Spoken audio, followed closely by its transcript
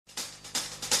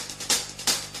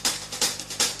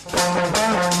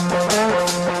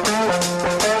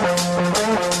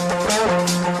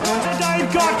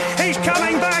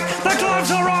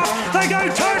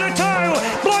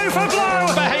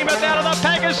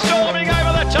storming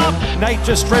over the top.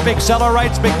 Nature Strip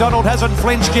accelerates. McDonald hasn't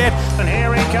flinched yet. And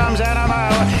here he comes, Animo.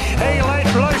 He let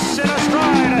loose in a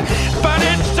stride. But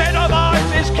instead of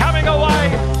ice is coming away.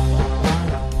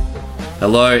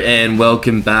 Hello and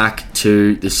welcome back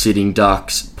to the Sitting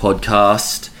Ducks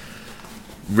podcast.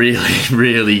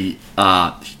 Really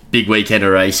big weekend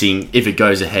of racing. If it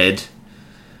goes ahead,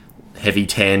 heavy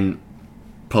 10,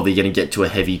 probably going to get to a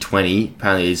heavy 20.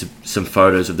 Apparently there's some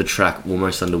photos of the track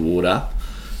almost underwater.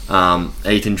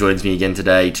 Ethan joins me again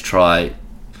today to try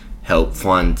help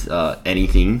find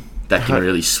anything that can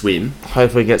really swim.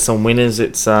 Hopefully get some winners.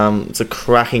 It's a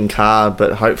cracking card,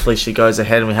 but hopefully she goes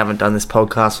ahead and we haven't done this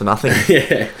podcast for nothing.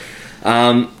 Yeah.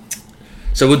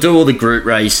 So we'll do all the group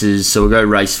races. So we'll go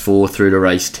race 4 through to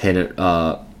race 10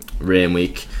 at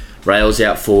Randwick. Rails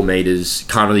out 4 metres.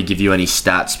 Can't really give you any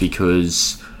stats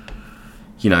because,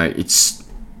 you know, it's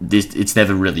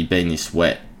never really been this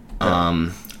wet.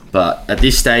 But at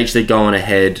this stage, they're going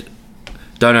ahead.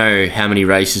 Don't know how many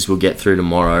races we'll get through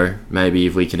tomorrow. Maybe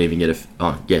if we can even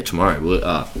get tomorrow.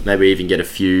 We'll, maybe even get a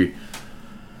few.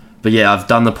 But yeah, I've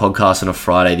done the podcast on a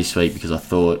Friday this week because I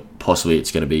thought possibly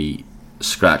it's going to be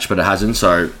scratch, but it hasn't.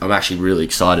 So I'm actually really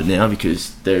excited now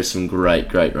because there's some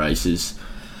great races.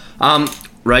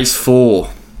 Race 4.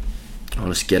 I'll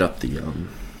just get up the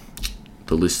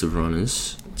list of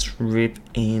runners. Let's rip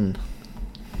in.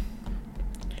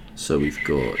 So we've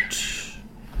got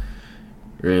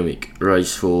Randwick,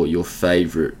 race 4. Your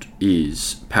favourite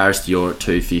is Paris Dior at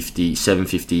 250,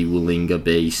 750 Willinga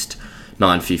Beast,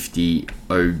 950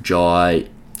 Ojai,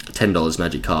 $10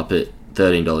 Magic Carpet,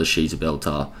 $13 She's a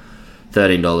Beltar,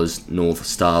 $13 North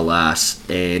Star Lass,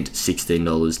 and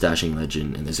 $16 Dashing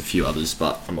Legend. And there's a few others,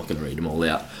 but I'm not going to read them all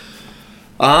out.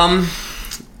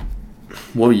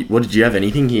 What did you have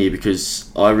anything here?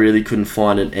 Because I really couldn't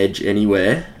find an edge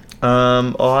anywhere.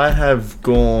 I've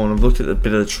looked at a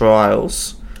bit of the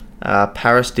trials.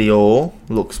 Paris Dior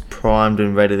looks primed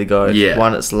and ready to go. Yeah.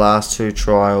 Won its last 2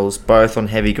 trials, both on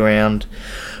heavy ground,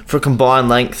 for a combined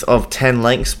length of 10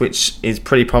 lengths, which is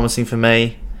pretty promising for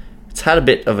me. It's had a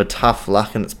bit of a tough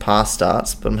luck in its past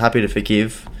starts, but I'm happy to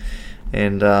forgive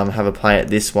and have a play at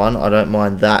this one. I don't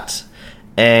mind that.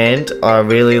 And I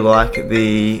really like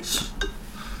the...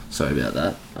 Sorry about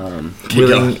that.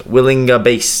 Willinga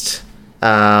Beast.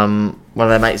 One of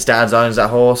their mates' dads owns that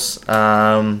horse.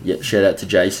 Shout out to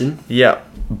Jason. Yep.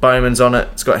 Bowman's on it.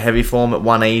 It's got heavy form. It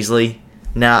won easily.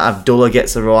 Now Abdullah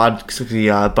gets the ride because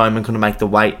Bowman couldn't make the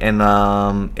weight, and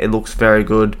it looks very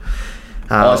good.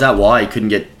 Is that why he couldn't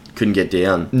get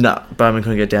down? No, Bowman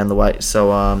couldn't get down the weight.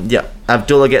 So,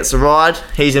 Abdullah gets the ride.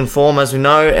 He's in form, as we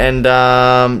know. And,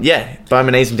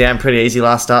 Bowman eased him down pretty easy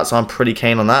last start, so I'm pretty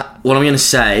keen on that. What I'm going to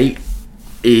say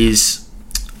is,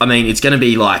 it's going to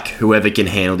be like whoever can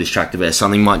handle this track the best.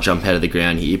 Something might jump out of the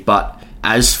ground here. But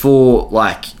as for,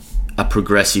 like, a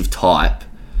progressive type,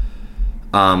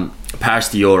 Paris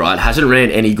Dior, right, hasn't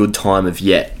ran any good time of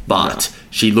yet. But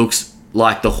she looks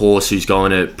like the horse who's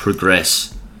going to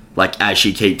progress like as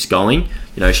she keeps going.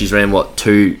 You know, she's ran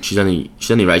 2. She's only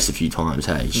raced a few times.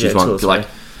 Hey, she's won like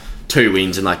 2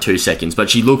 wins in like 2 seconds. But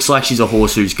she looks like she's a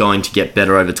horse who's going to get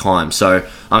better over time. So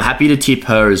I'm happy to tip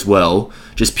her as well,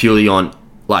 just purely on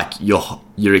like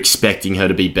you're expecting her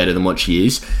to be better than what she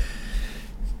is.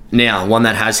 Now, one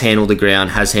that has handled the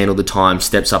ground, has handled the time,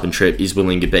 steps up and trip is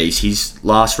Willinga Beast. His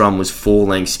last run was 4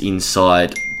 lengths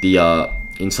inside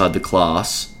the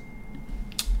class.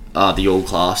 The all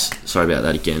class. Sorry about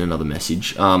that again, another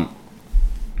message.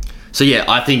 So yeah,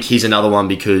 I think he's another one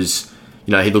because,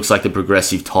 you know, he looks like the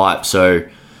progressive type. So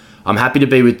I'm happy to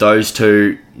be with those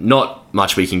 2. Not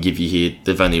much we can give you here.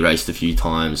 They've only raced a few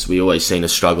times. We always seem to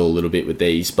struggle a little bit with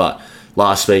these. But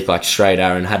last week, like Straight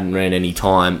Aaron hadn't ran any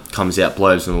time, comes out,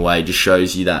 blows them away. Just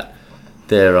shows you that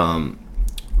they're,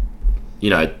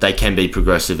 they can be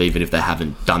progressive even if they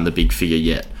haven't done the big figure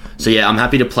yet. So yeah, I'm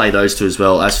happy to play those 2 as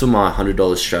well. As for my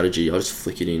 $100 strategy, I'll just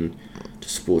flick it in to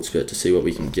Sportsbet to see what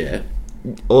we can get.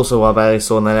 Also, while Bailey's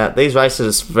sorting that out, these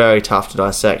races are very tough to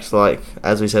dissect. Like,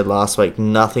 as we said last week,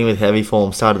 nothing with heavy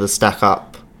form started to stack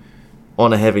up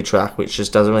on a heavy track, which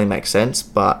just doesn't really make sense.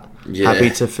 But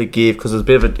happy to forgive because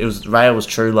rail was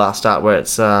true last start where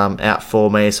it's out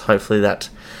 4 metres. Hopefully that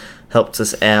helped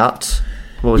us out.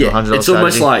 What was your $100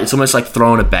 strategy? It's almost like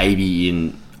throwing a baby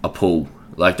in a pool.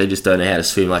 Like, they just don't know how to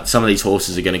swim. Like, some of these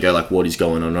horses are going to go like, what is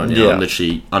going on right now? I'm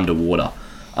literally underwater.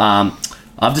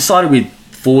 I've decided with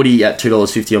 40 at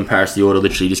 $2.50 on Paris Dior to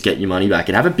literally just get your money back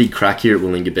and have a big crack here at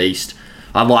Willinga Beast.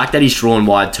 I like that he's drawn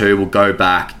wide too. We'll go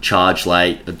back, charge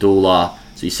late, Abdullah,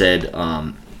 as he said.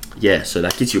 So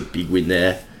that gets you a big win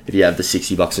there. if you have the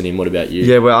 $60 on him. What about you?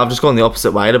 Yeah, well, I've just gone the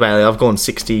opposite way to Bailey. I've gone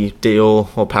 60 Deal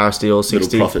or Paris Deal,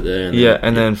 60. Little profit there.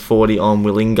 And then 40 on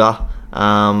Willinga.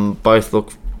 Both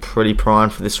look pretty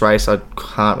primed for this race. I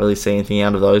can't really see anything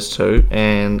out of those two.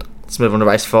 And let's move on to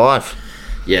race 5.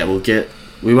 Yeah,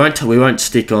 we won't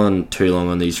stick on too long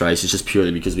on these races, just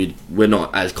purely because we're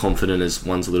not as confident as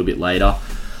ones a little bit later.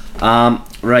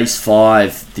 Race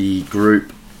 5, the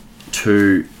Group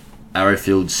 2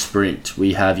 Arrowfield Sprint.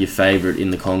 We have your favourite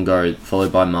in the Congo,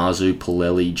 followed by Marzu,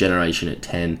 Polelli, Generation at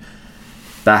 10,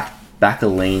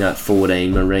 Bacalina at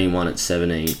 14, Marine 1 at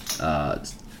 17,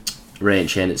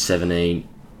 Ranch Hand at 17,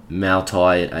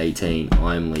 Maltai at 18,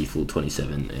 I Am Lethal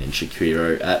 27, and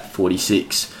Shakiro at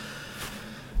 46.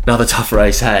 Another tough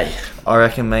race, hey? I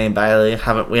reckon me and Bailey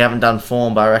we haven't done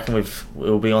form, but I reckon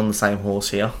we'll be on the same horse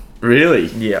here. Really?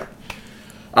 Yeah.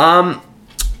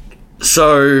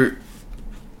 So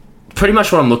pretty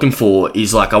much what I'm looking for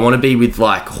is I want to be with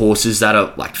horses that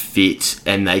are fit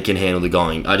and they can handle the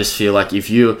going. I just feel like if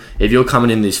you're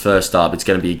coming in this first up, it's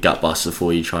going to be a gut buster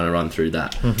for you trying to run through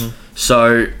that. Mm-hmm.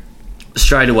 So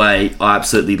straight away, I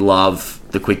absolutely love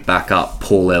the quick backup,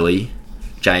 Paul Ellie,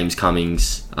 James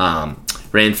Cummings.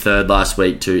 Ran third last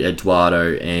week to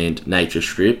Eduardo and Nature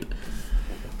Strip.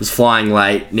 Was flying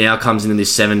late. Now comes into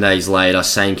this 7 days later.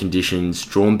 Same conditions.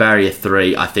 Drawn barrier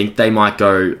 3. I think they might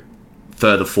go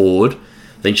further forward.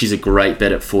 I think she's a great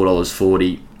bet at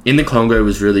 $4.40. In the Congo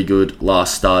was really good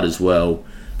last start as well.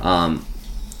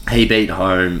 He beat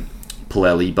home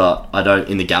Polelli,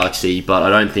 in the Galaxy, but I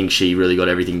don't think she really got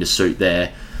everything to suit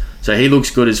there. So he looks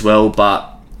good as well,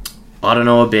 but I don't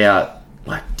know about...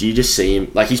 do you just see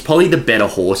him? He's probably the better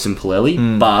horse than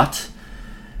Polelli, but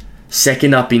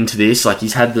second up into this,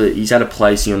 he's had a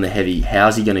placing on the heavy.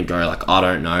 How's he going to go? I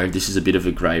don't know. This is a bit of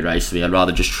a grey race for me. I'd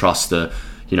rather just trust the,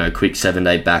 quick 7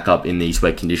 day backup in these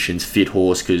wet conditions. Fit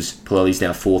horse, because Polelli's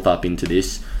now fourth up into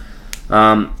this.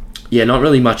 Not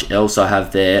really much else I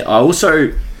have there. I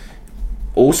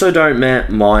also don't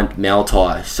mind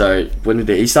Maltai. So when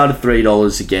he started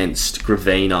 $3 against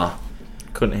Gravina,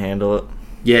 couldn't handle it.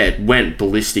 Yeah, went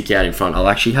ballistic out in front. I'll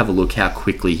actually have a look how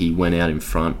quickly he went out in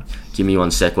front. Give me 1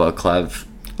 sec while I've got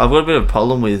a bit of a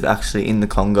problem with actually in the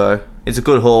Congo. It's a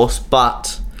good horse,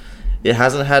 but it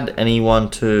hasn't had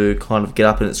anyone to kind of get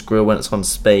up in its grill when it's on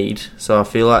speed. So I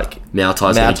feel like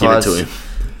Maltai's going to give it to him.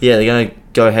 Yeah, they're going to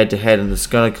go head to head, and it's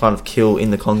going to kind of kill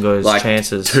in the Congo's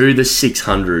chances. To the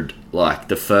 600,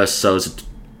 the first, so it's a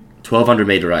 1,200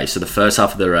 metre race, so the first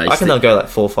half of the race... I reckon they'll go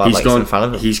 4 or 5 lengths in front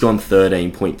of him. He's gone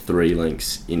 13.3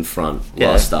 lengths in front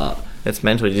last start. It's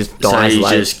mental. He just dies late. So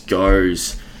he just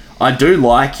goes. I do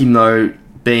like him, though,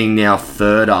 being now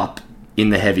third up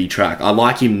in the heavy track. I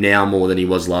like him now more than he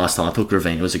was last time. I thought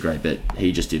Gravina was a great bet.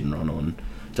 He just didn't run on.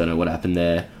 Don't know what happened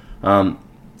there.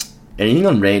 Anything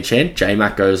on Ranch Hand?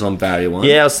 J-Mac goes on barrier 1.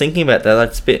 Yeah, I was thinking about that.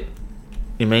 That's a bit...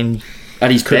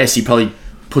 At his best, he probably...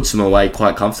 puts them away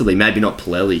quite comfortably. Maybe not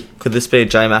Polelli. Could this be a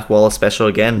J-Mac Waller special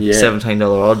again? Yeah. $17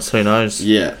 odds, who knows?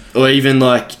 Yeah. Or even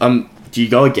do you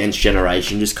go against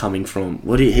Generation just coming from...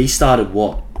 he started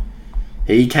what?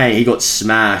 He got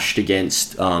smashed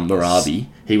against Morabi.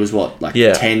 He was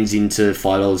 10s into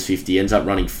 $5.50, ends up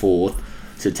running 4th.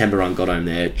 September run got home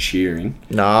there cheering.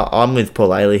 Nah, I'm with Paul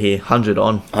Ailey here. 100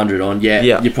 on. 100 on,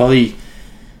 yeah. You probably...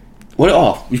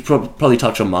 we probably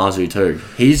touch on Marzu too.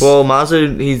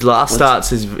 Marzu, his last starts,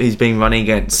 he's been running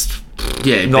against not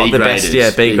B the graders.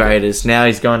 best, B graders. Now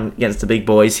he's gone against the big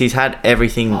boys. He's had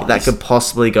everything that could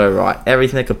possibly go right.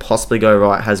 Everything that could possibly go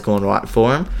right has gone right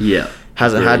for him. Yeah,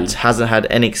 hasn't had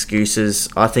any excuses.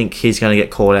 I think he's going to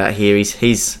get called out here.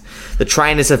 He's the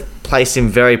trainers have placed him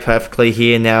very perfectly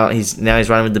here. Now he's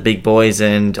running with the big boys,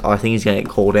 and I think he's going to get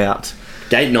called out.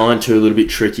 Gate 9 too, a little bit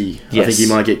tricky. Yes. I think he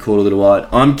might get caught a little wide.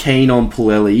 I'm keen on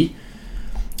Polelli.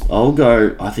 I'll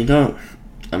go...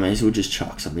 I may as well just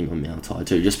chuck something on Maltai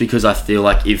too, just because I feel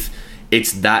like if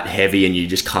it's that heavy and you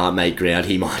just can't make ground,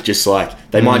 he might just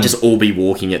they might just all be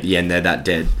walking at the end. They're that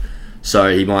dead.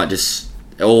 So he might just...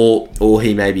 Or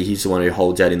he's the one who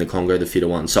holds out in the Congo, the fitter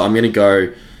one. So I'm going to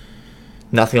go...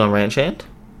 Nothing on Ranch Hand?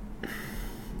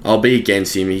 I'll be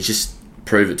against him. He's just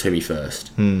prove it to me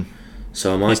first.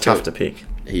 So I might He's tough to pick.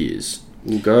 He is.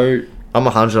 We'll go... I'm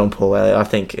 100 on Paul Elliott. I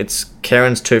think it's...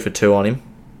 Karen's 2 for 2 on him.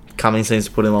 Cummings needs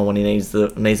to put him on when he needs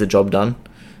the job done.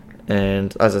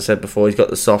 And as I said before, he's got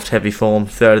the soft, heavy form.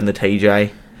 3rd in the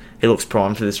TJ. He looks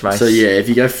primed for this race. So yeah, if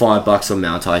you go $5 on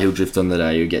Maltai, he'll drift on the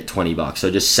day. You'll get $20. So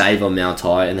just save on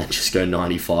Maltai and then just go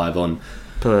 95 on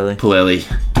Polelli.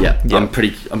 Yeah, I'm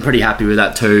pretty happy with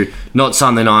that too. Not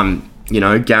something I'm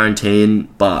guaranteeing,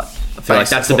 but I feel like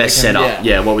that's the best setup.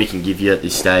 Yeah, what we can give you at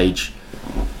this stage.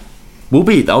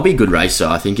 They'll be a good race, so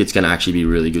I think it's going to actually be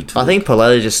really good. I think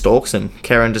Paletta just stalks him.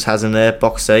 Karen just has him there,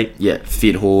 box seat. Yeah,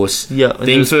 fit horse. Yeah.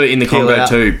 Thing for in the Congo out.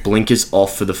 too, blinkers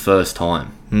off for the first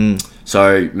time.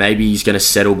 So maybe he's going to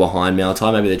settle behind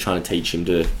Maltai. Maybe they're trying to teach him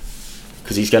to,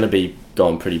 because he's going to be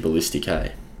going pretty ballistic,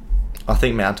 hey? I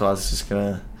think Maltai's just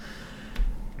going to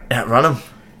outrun him.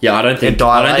 Yeah, I don't think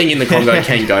in the Congo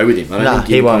can go with him. I don't think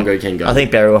he in the won't. Congo can go. I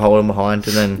think Barry will hold him behind,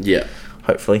 and then Yeah.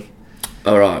 hopefully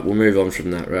All right, we'll move on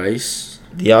from that race.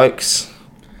 the Oaks.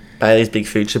 Bailey's big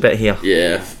future bet here.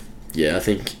 Yeah, I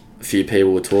think a few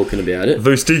people were talking about it.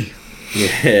 Voosty.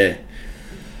 Yeah.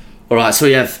 All right, so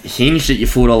we have Hinged at your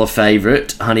 $4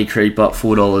 favourite, Honey Creeper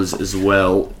 $4 as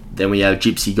well. Then we have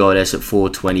Gypsy Goddess at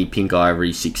 $4.20, Pink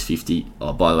Ivory $6.50.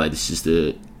 Oh, by the way, this is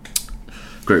the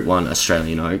Group 1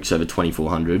 Australian Oaks over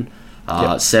 2,400.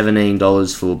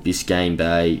 $17 for Biscayne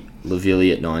Bay,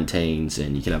 Lavilli at 19s,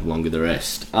 and you can have longer the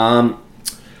rest.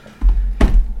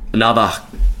 Another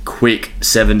quick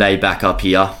 7-day backup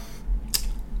here.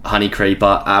 Honey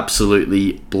Creeper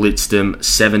absolutely blitzed them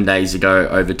 7 days ago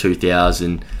over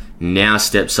 2,000. Now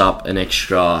steps up an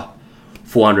extra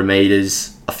 400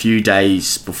 metres. A few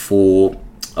days before,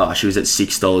 she was at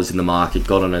 $6 in the market.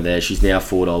 Got on her there. She's now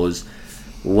 $4.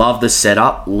 Love the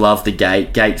setup. Love the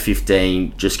gate. Gate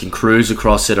 15. Just can cruise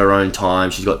across at her own time.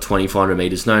 She's got 2,400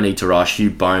 metres. No need to rush. Hugh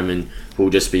Bowman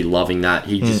will just be loving that.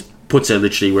 He just puts her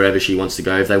literally wherever she wants to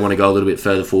go. If they want to go a little bit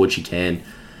further forward, she can.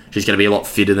 She's going to be a lot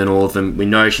fitter than all of them. We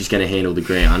know she's going to handle the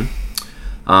ground.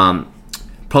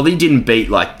 Probably didn't beat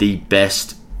like the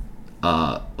best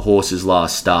horses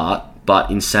last start, but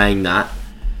in saying that,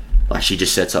 like she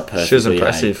just sets up perfectly. She was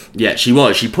impressive. Yeah, she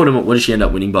was. She put him. What did she end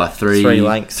up winning by? 3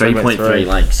 lengths. 3.3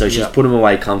 lengths. So she's put him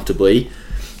away comfortably.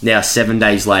 Now 7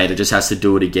 days later, just has to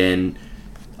do it again.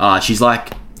 She's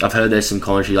like, I've heard there's some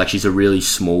commentary, like she's a really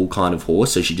small kind of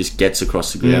horse, so she just gets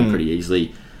across the ground pretty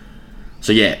easily.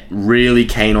 So yeah, really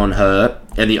keen on her.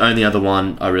 And the only other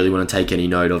one I really want to take any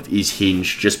note of is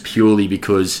Hinge, just purely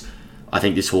because I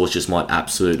think this horse just might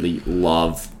absolutely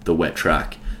love the wet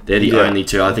track. They're the only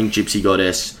two. I think Gypsy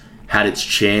Goddess had its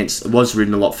chance. It was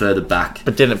ridden a lot further back.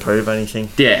 But didn't prove anything.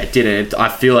 Yeah, it didn't. I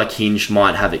feel like Hinge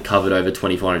might have it covered over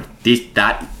 2,400.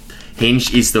 That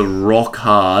Hinge is the rock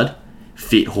hard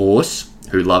fit horse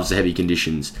who loves the heavy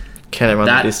conditions. Can it run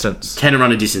the distance? Can it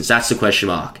run a distance? That's the question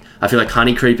mark. I feel like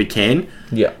Honey Creeper can.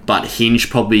 Yeah. But Hinge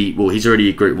probably... Well, he's already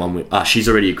a Group 1... she's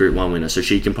already a Group 1 winner, so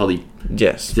she can probably...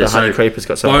 Yes, Yeah, but Honey Creeper's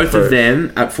got something both to prove. of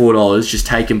them at $4, just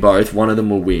take them both. One of them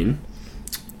will win.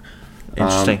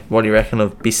 Interesting. What do you reckon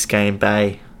of Biscayne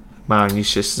Bay,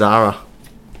 Marinicius, Zara?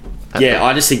 Yeah,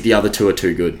 I just think the other two are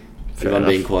too good, if I'm enough.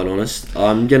 being quite honest.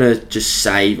 I'm going to just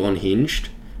save on Hinged.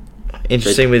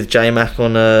 Interesting with J-Mac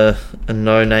on a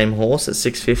no-name horse at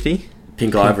 $6.50.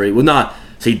 Pink Ivory. Well, no.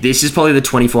 See, this is probably the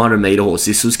 2,400 metre horse.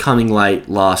 This was coming late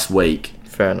last week.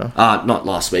 Fair enough. Not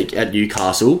last week, at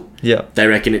Newcastle. Yeah. They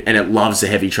reckon it, and it loves the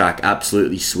heavy track,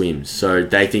 absolutely swims. So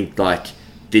they think, like,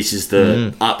 this is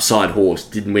the upside horse.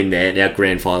 Didn't win there. Now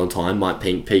grand final time,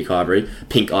 Pink Ivory.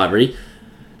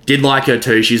 Did like her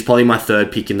too. She's probably my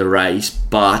third pick in the race,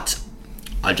 but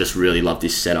I just really love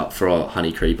this setup for a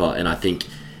Honey Creeper, and I think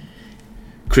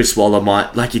Chris Waller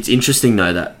might... Like, it's interesting,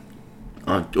 though, that...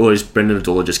 or is Brendan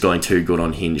Abdullah just going too good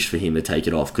on Hinged for him to take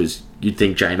it off? Because you'd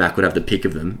think J-Mac would have the pick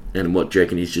of them, and what do you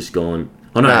reckon he's just gone...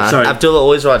 Oh, no, sorry. Abdullah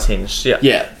always rides Hinged, yeah.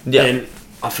 Yeah. And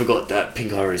I forgot that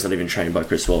Pink Ivory is not even trained by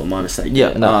Chris Waller. My mistake.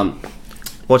 Yeah, no.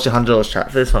 What's your $100 chat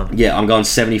for this one? Yeah, I'm going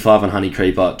 75 on Honey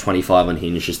Creeper, 25 on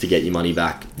Hinge just to get your money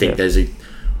back. I think there's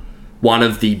one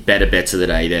of the better bets of the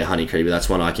day there, Honey Creeper. That's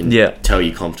one I can tell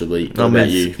you comfortably. What about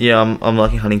you? Yeah, I'm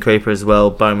liking Honey Creeper as well.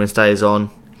 Bowman's Day is on.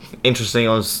 Interesting,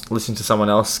 I was listening to someone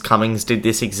else. Cummings did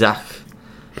this exact...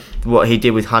 What he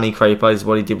did with Honey Creeper is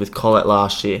what he did with Colette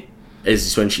last year. Is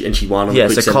this when she won on Yeah,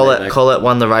 the quick so 7 day back? Colette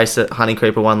won the race that Honey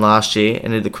Creeper won last year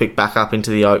and did the quick back up into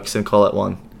the Oaks, and Colette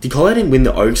won. Did Colette didn't win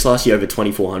the Oaks last year over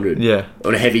 2,400? Yeah.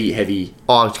 On a heavy...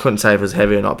 Oh, I couldn't say if it was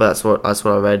heavy or not, but that's what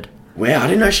I read. Wow, I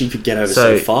didn't know she could get over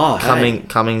so far.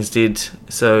 Cummings did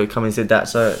that,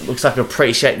 so it looks like I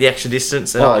appreciate the extra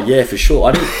distance. Oh yeah, for sure.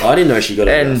 I didn't know she got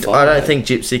over and that far. I don't think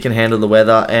Gypsy can handle the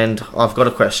weather, and I've got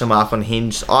a question mark on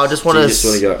Hinge. I just want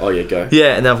to go. Oh yeah, go.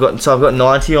 Yeah, and I've got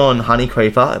 90 on Honey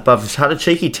Creeper, but I've had a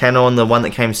cheeky 10 on the one that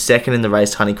came second in the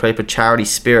race, Honey Creeper, Charity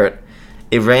Spirit.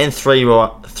 It ran three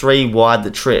wide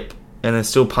the trip, and then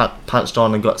still punched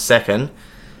on and got second.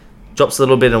 Drops a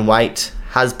little bit in weight.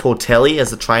 Has Portelli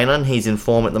as a trainer, and he's in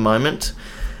form at the moment.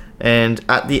 And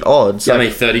at the odds... Yeah, I mean,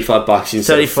 $35 instead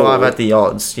 35 at the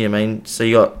odds, you mean? So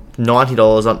you got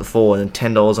 $90 on at the 4 and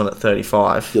then $10 on at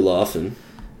 35. You're laughing.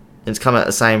 It's come out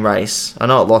the same race. I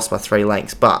know it lost by 3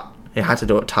 lengths, but He had to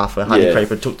do it tougher. Honey Yeah.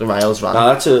 Creeper took the rails run.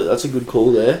 No, that's a good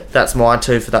call there. That's my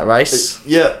 2 for that race.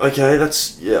 Yeah, okay,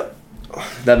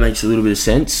 that makes a little bit of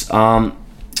sense.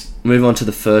 Move on to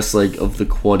the first leg of the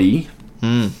quaddie.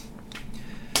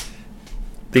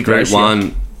 Big Great race,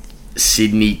 one,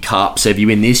 Sydney Cup. So if you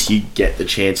win this, you get the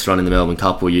chance to run in the Melbourne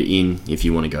Cup, or you're in if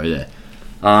you want to go there.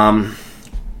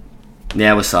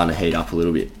 Now we're starting to heat up a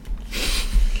little bit.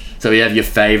 So we have your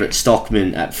favourite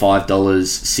Stockman at $5,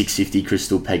 $6.50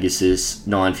 Crystal Pegasus,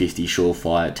 $9.50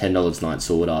 Surefire, $10 Night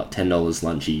Sorter, $10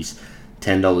 Lunchies,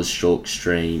 $10 Chalk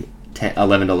Stream,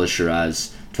 $11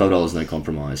 Shiraz, $12 No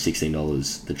Compromise,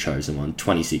 $16 The Chosen One,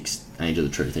 $26 Angel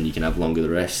of the Truth, and you can have longer the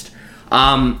rest.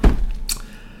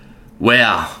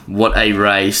 Wow, what a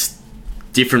race.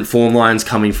 Different form lines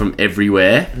coming from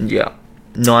everywhere. Yeah.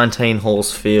 19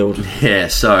 horse field. Yeah,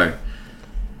 so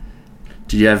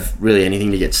do you have really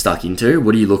anything to get stuck into?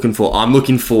 What are you looking for? I'm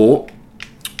looking for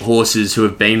horses who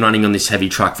have been running on this heavy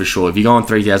track for sure. If you're going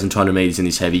 3,200 metres in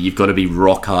this heavy, you've got to be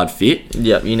rock hard fit.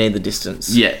 Yep, you need the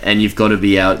distance. Yeah, and you've got to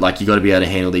be able to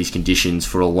handle these conditions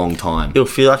for a long time. It'll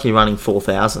feel like you're running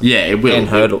 4,000. Yeah, it will. And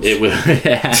hurdles. It will.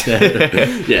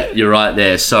 Yeah, you're right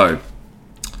there. So,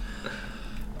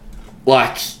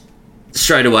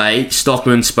 straight away,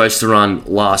 Stockman's supposed to run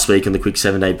last week on the quick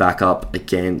 7-day backup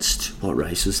against... What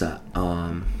race was that?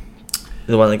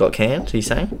 The one that got canned, are you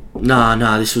saying?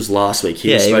 No, this was last week.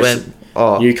 He went...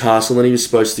 Newcastle, and he was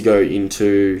supposed to go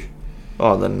into...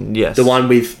 Oh, then, yes. The one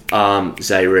with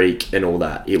Zayreek and all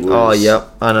that. It was... Oh,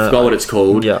 yep. I know. I forgot what it's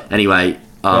called. Yep. Anyway,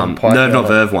 Nerve Not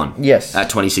Verve one. Yes. At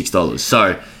 $26.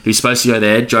 So, he was supposed to go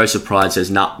there. Joseph Pride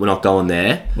says, nah, we're not going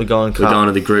there. We're going We're going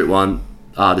to the Group 1,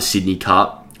 the Sydney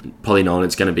Cup. Probably known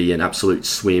it's going to be an absolute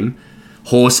swim.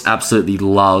 Horse absolutely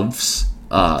loves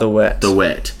the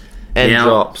wet. And now,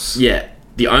 drops. Yeah.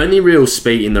 The only real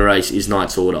speed in the race is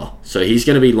Knight's Order. So he's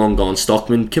going to be long gone.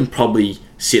 Stockman can probably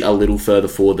sit a little further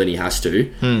forward than he has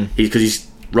to. Because he's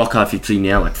rock hard 50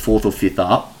 now, like 4th or 5th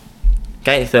up.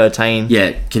 Gate 13.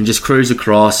 Yeah, can just cruise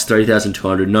across,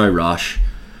 3,200, no rush.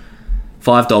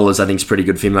 $5 I think is pretty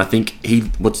good for him. I think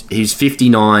he's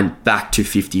 59 back to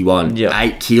 51. Yep.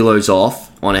 8 kilos off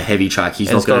on a heavy track.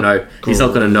 He's not going to know. He's not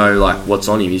going to know like what's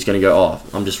on him. He's going to go, oh,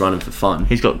 I'm just running for fun.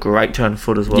 He's got great turn of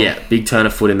foot as well. Yeah, big turn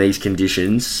of foot in these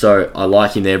conditions. So I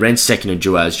like him there. Ran second to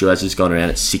Juaz. Juaz has gone around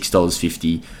at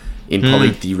 $6.50 in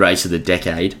probably the race of the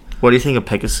decade. What do you think of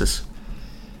Pegasus?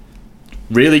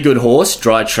 Really good horse.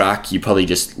 Dry track. You probably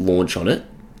just launch on it.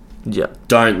 Yeah.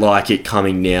 Don't like it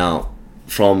coming now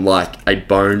from like a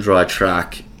bone dry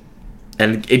track,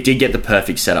 and it did get the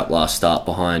perfect setup last start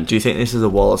behind. Do you think this is a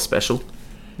Wallace special?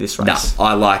 This race? No,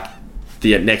 I like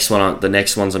the next one. The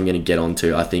next ones I'm going to get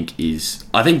onto. I think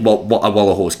what a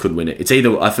Waller horse could win it.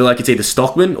 I feel like it's either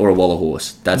Stockman or a Waller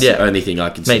horse. That's the only thing I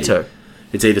can see. Me too.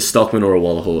 It's either Stockman or a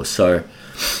Waller horse. So,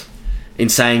 in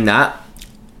saying that,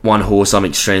 one horse I'm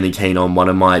extremely keen on. One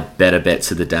of my better bets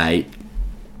of the day.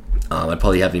 I'd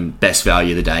probably have him best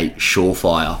value of the day.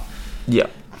 Surefire. Yeah.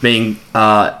 Being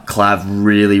Clav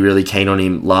really, really keen on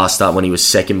him last start when he was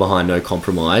second behind No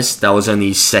Compromise. That was only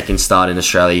his second start in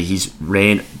Australia. He's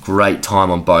ran great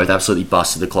time on both. Absolutely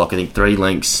busted the clock. I think 3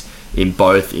 lengths in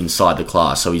both inside the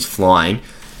class. So he's flying.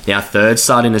 Now third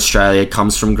start in Australia,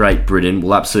 comes from Great Britain.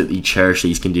 Will absolutely cherish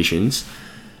these conditions.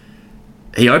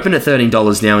 He opened at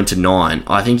 $13 now into $9.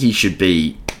 I think he should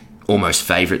be almost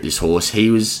favourite, this horse.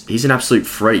 He's an absolute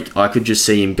freak. I could just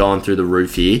see him going through the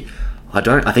roof here.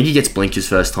 I think he gets blinkers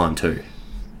first time too.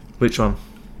 Which one?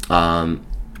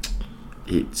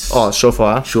 It's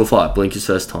Surefire. Surefire, blinkers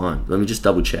first time. Let me just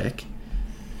double check.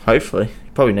 Hopefully.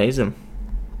 He probably needs them.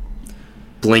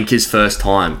 Blinkers first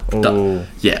time. Ooh.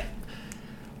 Yeah.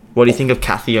 What do you think of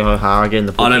Kathy O'Hara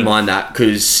again? I don't mind that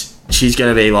because she's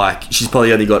going to be she's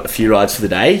probably only got a few rides for the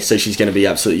day, so she's going to be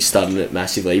absolutely studding it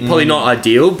massively. Probably not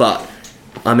ideal, but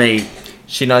I mean,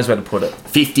 she knows where to put it.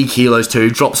 50 kilos too,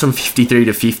 drops from 53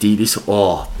 to 50. This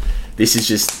is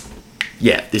just,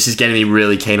 this is getting me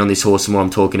really keen on this horse and what I'm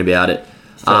talking about it.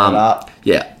 Third up.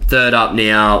 Yeah, third up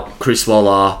now, Chris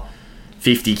Waller,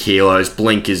 50 kilos,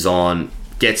 blinkers on,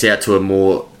 gets out to a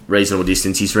more reasonable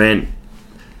distance. He's ran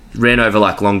over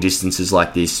long distances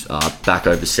like this, back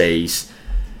overseas.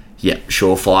 Yeah,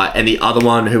 Surefire. And the other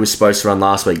one who was supposed to run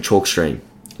last week, Chalkstream,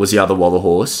 was the other Waller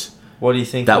horse. What do you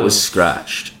think? That was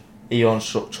scratched. Are you on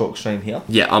Chalkstream here?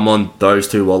 Yeah, I'm on those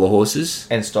 2 Waller horses.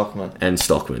 And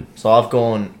Stockman. So I've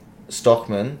gone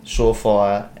Stockman,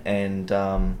 Surefire,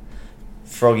 and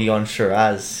Froggy on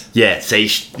Shiraz. Yeah, see,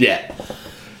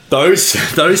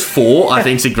 those 4 I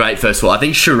think is a great first 4. I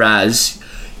think Shiraz,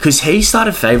 because he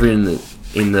started favourite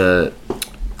in the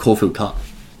Caulfield Cup.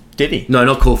 Did he? No,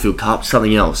 not Caulfield Cup,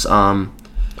 something else.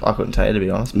 I couldn't tell you, to be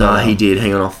honest. No, but, he did.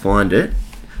 Hang on, I'll find it.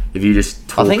 If you just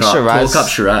talk up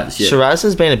Shiraz. Yeah. Shiraz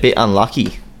has been a bit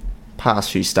unlucky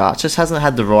past few starts. Just hasn't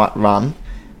had the right run.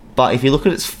 But if you look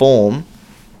at its form,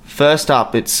 first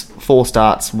up, it's 4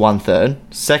 starts, 1/3.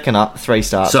 Second up, 3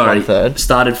 starts, 1/3.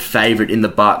 Started favourite in the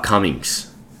Bart Cummings.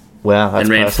 Wow, that's and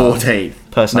ran personal. 14th.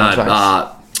 Personal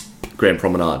tracks. Grand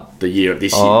Promenade, the year of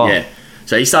this year, yeah.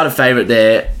 So he started favourite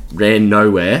there, ran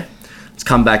nowhere. It's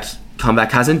come back,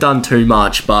 hasn't done too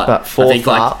much, but I think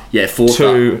fourth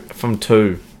up. From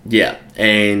 2. Yeah,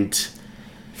 and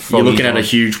you're looking at a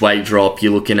huge weight drop.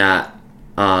 You're looking at,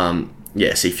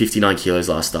 59 kilos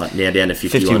last start, now down to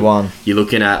 51. You're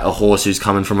looking at a horse who's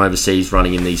coming from overseas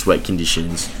running in these wet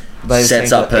conditions.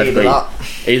 Sets up perfectly.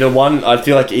 Either one, I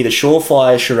feel like either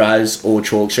Surefire, Shiraz, or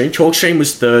Chalkstream. Chalkstream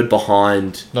was 3rd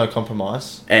behind No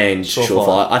Compromise. And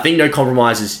Surefire. I think No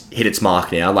Compromise has hit its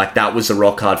mark now. Like, that was the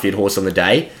rock hard fit horse on the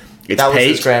day. That was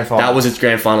its grand final. That was its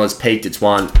grand final. It's peaked. It's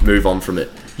won. Move on from it.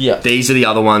 Yeah. These are the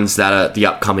other ones that are the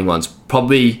upcoming ones.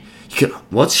 Probably.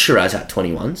 What's Shiraz at?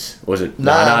 21s? Or is it?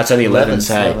 No, it's only 11s.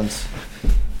 Hey. 11s.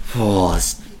 Oh,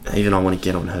 even I want to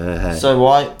get on her. Hey. So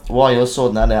while you're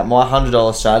sorting that out, my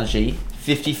 $100 strategy,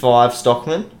 55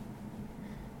 Stockman.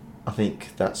 I think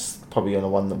that's probably going to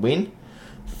one that win.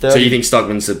 30, so you think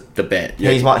Stockman's the bet? Yeah.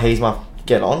 He's my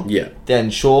get on. Yeah. Then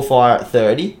Surefire at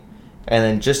 30, and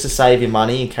then just to save your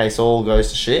money in case all goes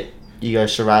to shit, you go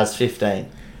Shiraz 15.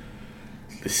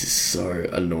 This is so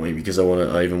annoying because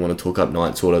I even want to talk up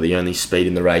Knight's Order, the only speed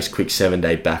in the race, quick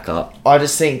 7-day backup. I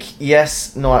just think,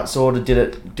 yes, Knight's Order did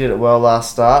it well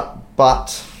last start,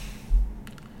 but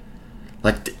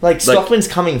like Stockman's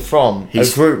coming from a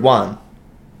Group 1.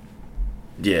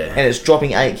 Yeah. And it's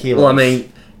dropping 8 kilos. Well, I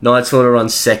mean, Knight's Order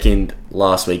runs 2nd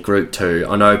last week, Group 2.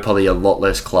 I know probably a lot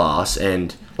less class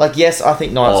and... Like, yes, I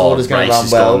think Knight's Order's going to run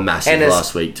well. Gone massive and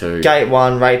last week too. Gate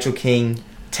 1, Rachel King,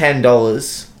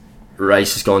 $10.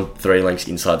 Race has gone 3 lengths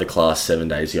inside the class 7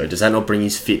 days ago. Does that not bring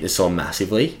his fitness on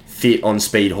massively? Fit on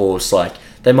speed horse, like,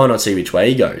 they might not see which way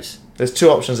he goes. There's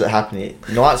 2 options that happen here.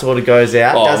 Knight's Order goes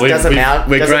out,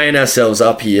 we're greying ourselves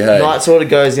up here, hey? Knight's Order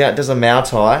goes out, does a Mau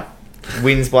Tai,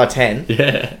 wins by 10.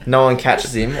 Yeah. No one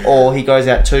catches him, or he goes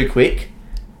out too quick,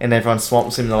 and everyone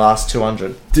swamps him in the last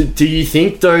 200. Do you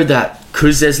think, though, that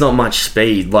because there's not much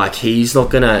speed, like, he's not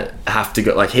going to have to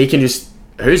go... Like, he can just...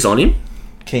 Who's on him?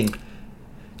 King.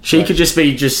 She could just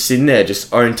be sitting there,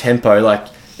 just own tempo. Like,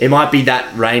 it might be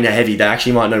that rain or heavy. They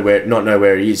actually might not know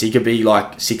where he is. He could be,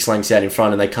 like, 6 lengths out in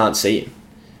front and they can't see him.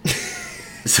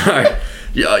 So,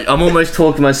 yeah, I'm almost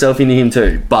talking myself into him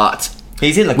too. But...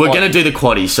 He's in the quaddie. We're going to do the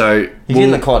quaddie, so... He's in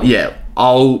the quaddie. Yeah.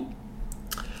 I'm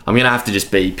going to have to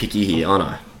just be picky here, aren't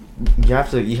I? You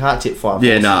can't tip 5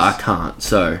 Yeah, horses. no, I can't.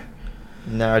 So...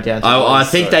 Narrow down to I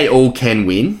think they all can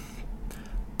win.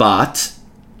 But...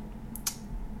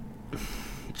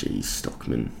 Jeez,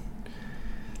 Stockman.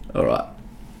 Alright.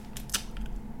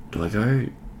 Do I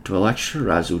like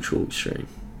Shiraz or Chalkstream?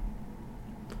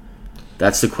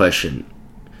 That's the question.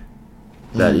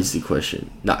 That is the question.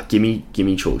 Nah, give me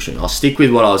Chalkstream. I'll stick with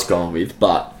what I was going with,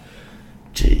 but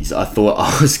jeez, I thought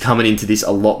I was coming into this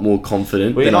a lot more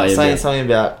confident than I am. Were you not saying now. something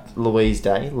about Louise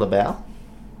Day, LaBelle?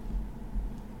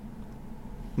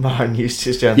 Mine used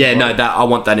to just Yeah, no, I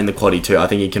want that in the quaddie too. I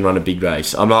think he can run a big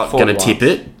race. I'm not going to tip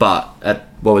it, but at,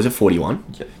 what was it, 41?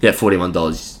 Yep. Yeah,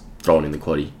 $41, throw it in the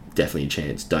quaddie. Definitely a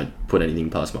chance. Don't put anything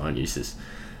past my own uses.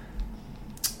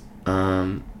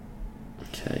 Okay,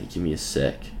 give me a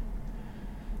sec.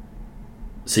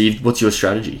 So what's your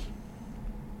strategy?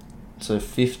 So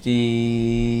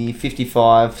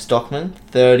 55 Stockman,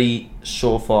 30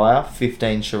 Surefire,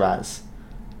 15 Shiraz.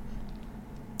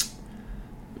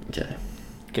 Okay.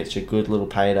 Gets you a good little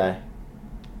payday.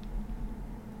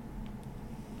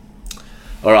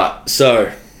 Alright,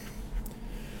 so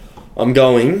I'm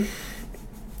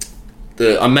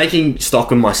making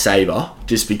Stockman my saver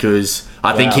just because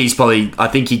I think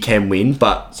he can win,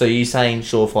 but so you saying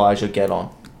Surefire's your get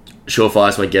on?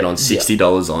 Surefire's my get on,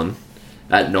 $60 on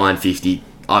at $9.50.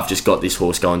 I've just got this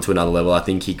horse going to another level. I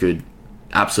think he could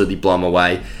absolutely blow him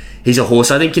away. He's a horse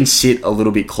I think can sit a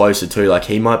little bit closer too. Like,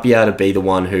 he might be able to be the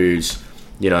one who's,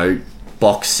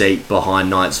 box seat behind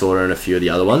Knight's Order and a few of the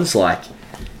other ones. Like,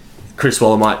 Chris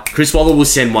Waller will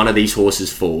send one of these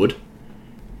horses forward,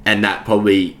 and that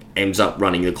probably ends up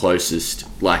running the closest.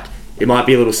 Like, it might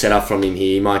be a little setup from him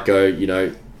here. He might go,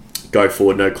 go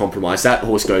forward, no compromise. That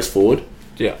horse goes forward.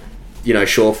 Yeah.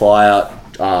 Surefire,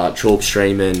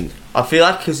 Chalkstream, and... I feel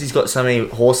like because he's got so many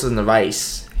horses in the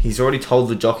race, he's already told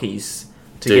the jockeys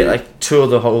to get like 2 of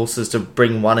the horses to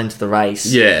bring one into the race.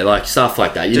 Yeah, like stuff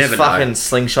like that. You just never fucking know.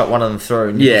 slingshot one of them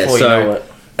through. Yeah, before you know it.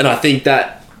 And I think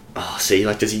that Oh, see,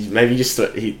 like, does he maybe just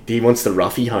he wants the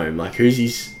roughy home? Like, who's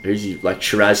he like?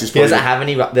 Shiraz is He probably doesn't have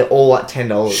any. They're all like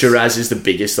 $10. Shiraz is the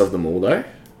biggest of them all, though.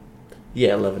 Yeah,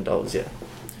 $11. Yeah.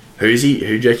 Who's he?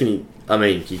 Who do you reckon he? I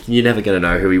mean, you're never gonna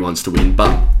know who he wants to win,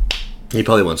 but he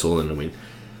probably wants all of them to win.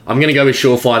 I'm gonna go with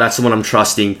Surefire. That's the one I'm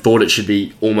trusting. Thought it should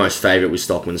be almost favourite with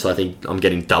Stockman, so I think I'm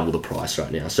getting double the price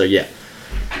right now. So yeah,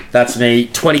 that's me.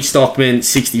 20 Stockman,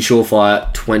 60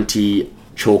 Surefire, 20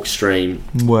 Chalk Stream.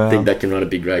 Wow. I think that can run a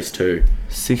big race too.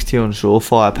 60 on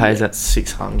Surefire pays that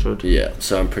 600. Yeah,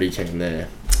 so I'm pretty keen there.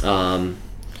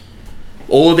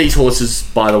 All of these horses,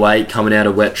 by the way, coming out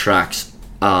of wet tracks,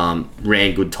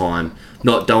 ran good time.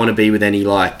 Don't want to be with any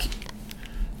like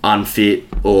unfit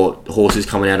or horses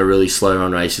coming out of really slow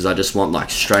run races. I just want like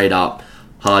straight up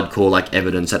hardcore like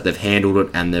evidence that they've handled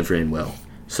it and they've ran well.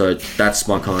 So that's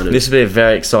my kind of... This will be a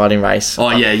very exciting race.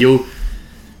 Oh yeah, you'll...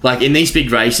 Like in these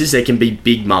big races, there can be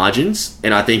big margins,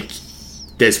 and I think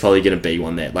there's probably going to be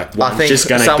one there. Like I think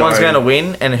someone's going to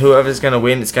win, and whoever's going to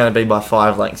win, it's going to be by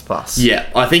 5 lengths plus. Yeah,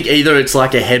 I think either it's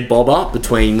like a head bobber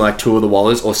between like two of the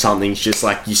wallers, or something's just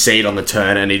like you see it on the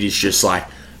turn and it is just like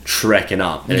trekking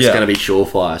up, and it's going to be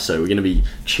Surefire. So we're going to be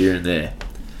cheering there.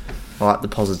 I like the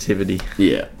positivity.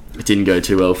 Yeah, it didn't go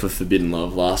too well for Forbidden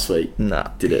Love last week.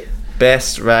 No, did it?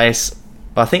 Best race.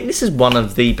 I think this is one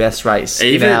of the best races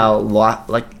in our life.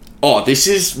 Like, oh, this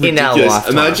is ridiculous. In our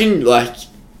lifetime. Imagine like.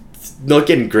 Not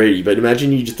getting greedy, but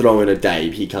imagine you just throw in a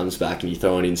Dave, he comes back and you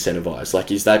throw in Incentivized.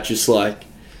 Like, is that just like...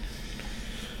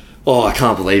 Oh, I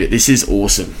can't believe it. This is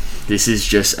awesome. This is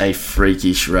just a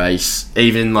freakish race.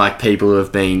 Even, like, people who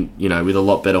have been, you know, with a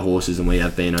lot better horses than we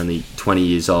have been, only 20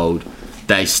 years old,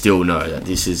 they still know that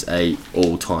this is a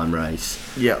all-time race.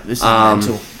 Yeah, this is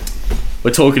mental. We're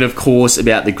talking, of course,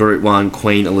 about the Group 1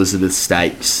 Queen Elizabeth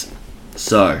Stakes.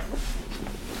 So...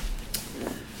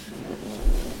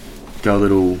 Go a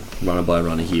little runner by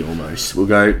runner here almost. We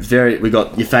got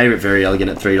your favourite Very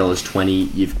Elegant at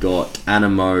 $3.20. You've got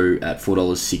Animo at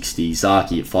 $4.60.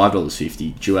 Zaki at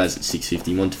 $5.50. Duaz at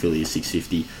 $6.50. Montefiore at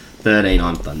 $6.50. 13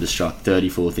 I'm Thunderstruck.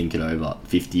 34 Think It Over.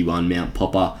 51 Mount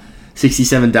Popper.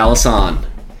 67 Dalasan.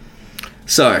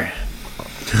 So,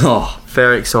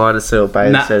 very excited to see what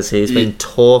Bailey says here. He's been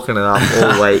talking it up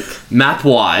all week. Map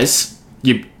wise,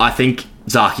 I think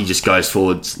Zaki just goes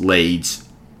forwards, leads.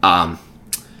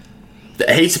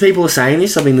 Heaps of people are saying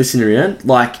this. I've been listening around.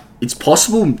 Like, it's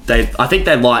possible I think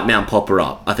they light Mount Popper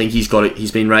up. I think he's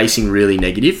been racing really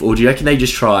negative. Or do you reckon they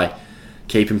just try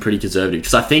keep him pretty conservative?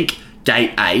 Because I think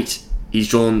gate 8, he's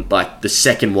drawn like the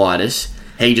second widest.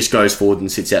 He just goes forward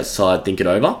and sits outside, think it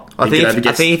over. I think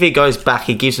if he goes back,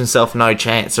 he gives himself no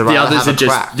chance. So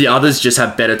the others just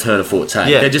have better turn of foot.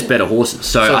 Hey, they're just better horses.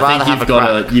 So I think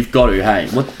you've got to. Hey,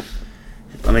 what?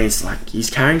 I mean, it's like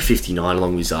he's carrying 59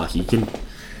 along with Zaki.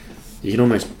 You can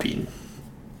almost bin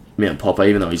Mount Popper,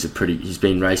 even though he's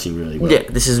been racing really well. Yeah,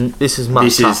 this is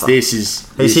much tougher.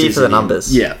 He's here for the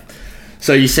numbers. Yeah.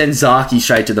 So you send Zaki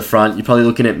straight to the front. You're probably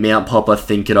looking at Mount Popper,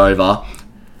 Think It Over.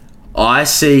 I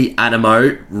see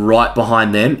Animo right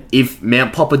behind them. If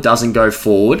Mount Popper doesn't go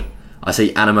forward, I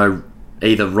see Animo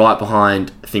either right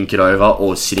behind Think It Over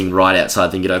or sitting right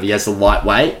outside Think It Over. He has the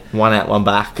lightweight. One out, one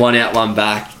back.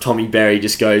 Tommy Berry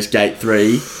just goes gate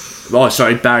 3. Oh,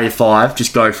 sorry, barrier 5.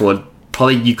 Just go forward.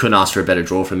 Probably you couldn't ask for a better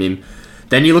draw from him.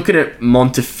 Then you look at it,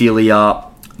 Montefiore.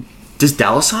 Does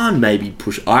Dalasan maybe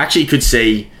push? I actually could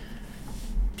see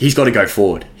he's got to go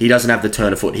forward. He doesn't have the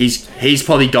turn of foot. He's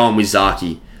probably going with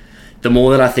Zaki. The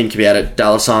more that I think about it,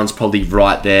 Dalasan's probably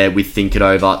right there with Think It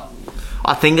Over.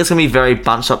 I think it's going to be very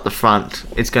bunched up the front.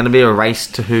 It's going to be a race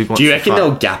to who wants the front. Do you reckon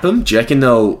they'll gap them? Do you reckon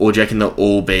they'll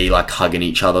all be like hugging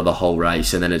each other the whole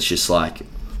race, and then it's just like,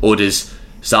 or does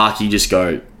Zaki just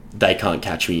go, they can't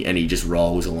catch me, and he just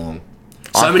rolls along?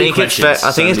 I think it's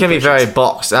going to be very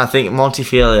boxed. I think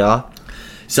Montefiore...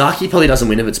 Zaki probably doesn't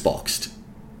win if it's boxed.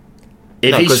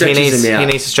 If he stretches him out... He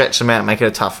needs to stretch them out, make it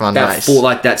a tough run race.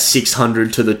 That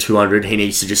 600 to the 200, he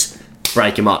needs to just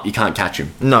break him up. You can't catch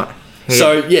him. No.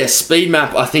 So, yeah, speed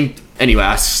map, I think... Anyway,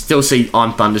 I still see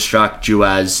I'm Thunderstruck,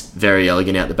 Duaz, Very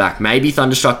Elegant out the back. Maybe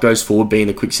Thunderstruck goes forward, being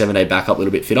the quick 7-day backup, a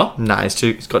little bit fitter. No,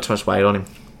 he's got too much weight on him.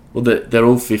 Well, they're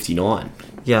all 59.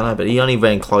 Yeah, I know, but he only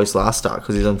ran close last start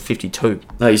because he's on 52.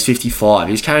 No, he's 55.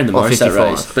 He's carrying the most 55.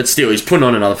 That race. But still, he's putting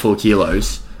on another 4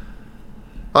 kilos.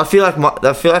 I feel like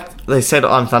they said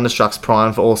I'm Thunderstruck's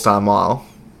prime for All-Star Mile.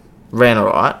 Ran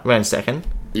alright. Ran second.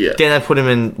 Yeah. Then they put him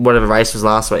in whatever race was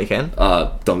last weekend.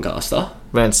 Doncaster.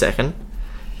 Ran second.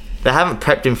 They haven't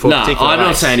prepped him for a particular I'm race.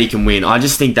 not saying he can win. I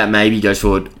just think that maybe he goes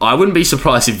forward. I wouldn't be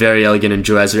surprised if Very Elegant and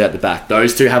Duaz are out the back.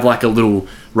 Those two have like a little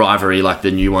rivalry, like the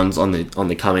new ones on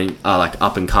the coming, like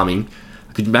up and coming.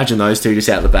 I Could you imagine those two just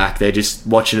out the back? They're just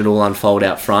watching it all unfold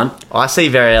out front. I see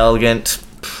Very Elegant,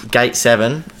 gate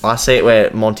 7. I see it where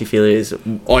Montefilia is.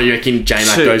 Oh, you reckon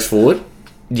J-Mac goes forward?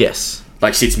 Yes.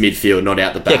 Like sits midfield, not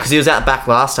out the back. Yeah, because he was out back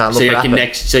last time. So you reckon he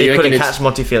couldn't catch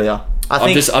Montefilia.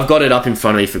 I've got it up in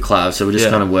front of me for Clav, so we're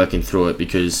just kind of working through it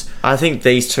because I think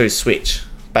these two switch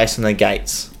based on their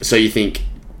gates. So you think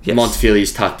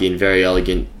Montefilia's tucked in, Very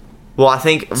Elegant. Well, I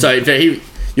think so.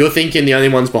 You're thinking the only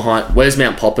ones behind. Where's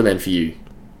Mount Popper then for you?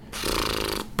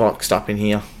 Boxed up in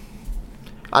here.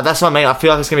 That's what I mean. I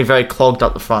feel like it's going to be very clogged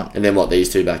up the front. And then what?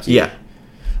 These two back here. Yeah.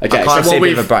 Okay. I can't see a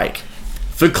bit of a break.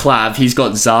 For Clav, he's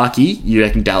got Zaki. You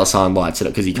reckon Dalasan lights it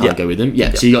up because he can't go with him?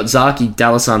 Yeah. So you got Zaki,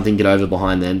 Dalasan thinking over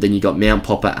behind them. Then you got Mount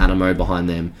Popper, Animo behind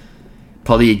them.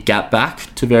 Probably a gap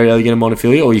back to Very Elegant and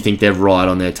Montefilia, or you think they're right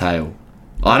on their tail?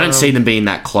 I don't see them being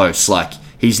that close. Like,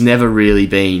 he's never really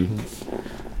been...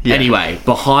 Yeah. Anyway,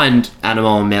 behind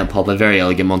Animo and Mount Popper, Very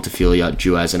Elegant, Montefilia,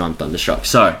 Duaz, and I'm Thunderstruck.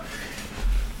 So,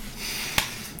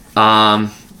 I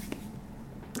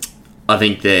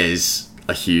think there's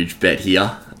a huge bet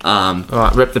here.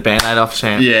 Alright, rip the band-aid off,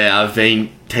 champ. Yeah, I've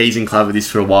been teasing Clav with this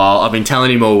for a while. I've been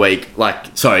telling him all week.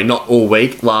 Like, sorry, not all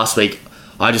week. Last week,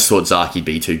 I just thought Zaki'd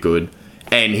be too good.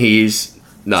 And he's...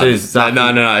 No, it's not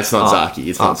Zaki.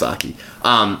 It's not Zaki.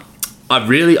 I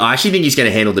actually think he's going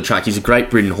to handle the track. He's a great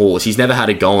Britain horse. He's never had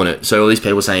a go on it. So all these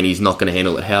people saying he's not going to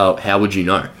handle it. How would you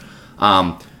know?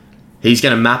 He's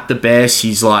going to map the best.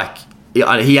 He's like... He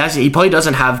probably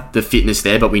doesn't have the fitness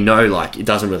there, but we know like it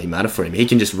doesn't really matter for him. He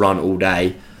can just run all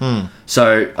day.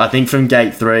 So I think from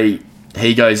gate 3,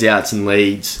 he goes out and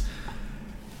leads,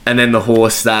 and then the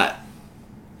horse that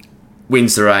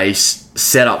wins the race,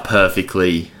 set up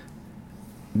perfectly,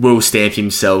 will stamp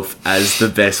himself as the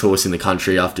best horse in the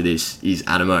country after this is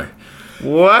Animo.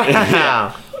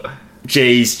 Wow.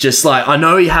 Jeez, just like, I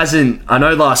know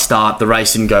last start the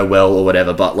race didn't go well or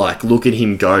whatever, but like, look at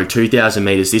him go, 2,000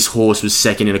 metres. This horse was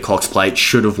second in a Cox Plate,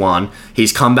 should have won.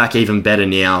 He's come back even better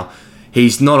now.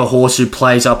 He's not a horse who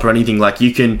plays up or anything. Like,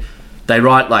 they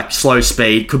write like slow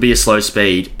speed, could be a slow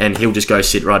speed, and he'll just go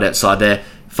sit right outside there.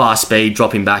 Fast speed,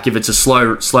 drop him back. If it's a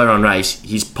slow run race,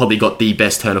 he's probably got the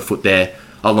best turn of foot there,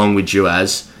 along with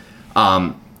Duaz.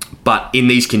 But in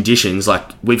these conditions, like,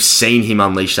 we've seen him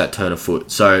unleash that turn of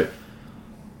foot. So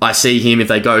I see him, if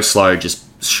they go slow, just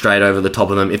straight over the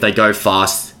top of them. If they go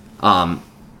fast,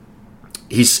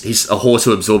 he's a horse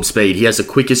who absorbs speed. He has the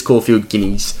quickest Caulfield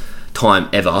Guineas time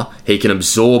ever. He can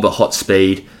absorb a hot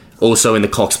speed. Also in the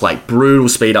Cox Plate, brutal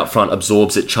speed up front,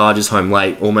 absorbs it, charges home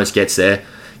late, almost gets there.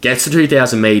 Gets to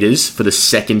 2,000 metres for the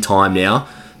second time now.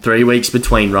 3 weeks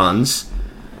between runs.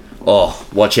 Oh,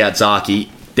 watch out,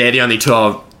 Zaki. They're the only two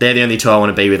I want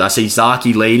to be with. I see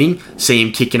Zaki leading, see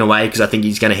him kicking away because I think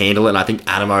he's going to handle it, and I think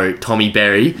Animo, Tommy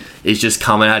Berry, is just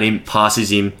coming at him,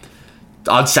 passes him.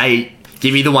 I'd say,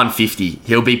 give me the 150.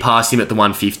 He'll be past him at the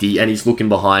 150, and he's looking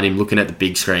behind him, looking at the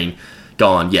big screen,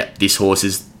 going, yeah, this horse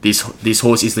is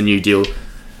the new deal.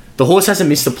 The horse hasn't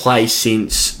missed a place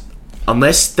since,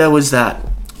 unless there was that,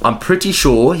 I'm pretty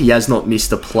sure he has not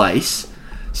missed a place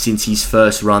since his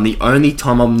first run. The only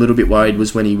time I'm a little bit worried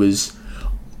was when he was...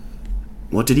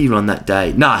 What did he run that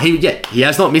day? He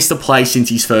has not missed a place since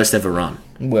his first ever run.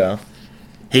 Well,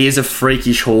 he is a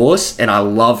freakish horse, and I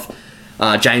love...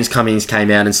 James Cummings came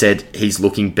out and said he's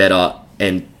looking better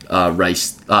and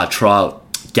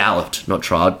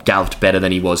galloped better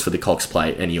than he was for the Cox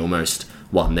Plate, and he almost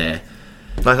won there.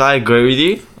 Like, I agree with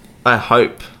you. I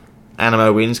hope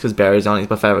Animo wins because Barry's on. He's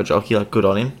my favourite jockey. Like, good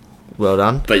on him. Well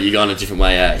done. But you're going a different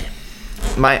way, eh?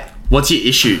 Mate. What's your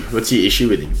issue? What's your issue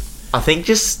with him? I think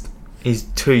just he's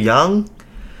too young.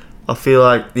 I feel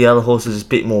like the other horse is just a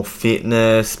bit more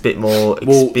fitness, a bit more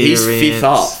experience.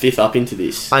 Well, he's fifth up into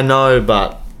this. I know,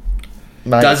 but...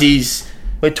 Mate,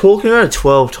 we're talking about a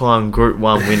 12-time Group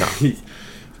 1 winner.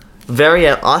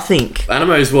 I think...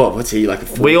 Animo's what? What's he, like a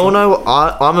 4-time? We all know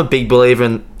I'm a big believer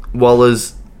in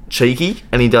Waller's cheeky,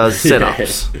 and he does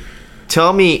setups. Yeah.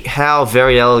 Tell me how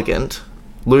Very Elegant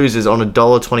loses on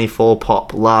 $1.24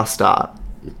 pop last start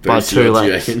by 2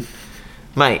 legs.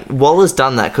 Mate, Waller's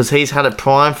done that because he's had it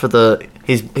prime for the...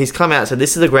 He's come out and said,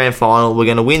 this is the grand final, we're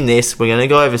going to win this, we're going to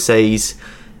go overseas,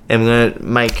 and we're going to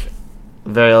make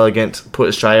Very Elegant put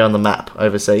Australia on the map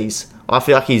overseas. I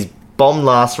feel like he's bombed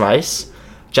last race.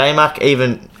 J-Mac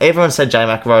everyone said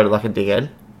J-Mac rode it like a dickhead.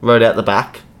 Rode out the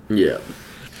back. Yeah.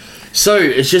 So,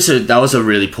 it's just that was a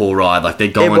really poor ride. Like, they're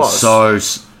going so...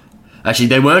 Actually,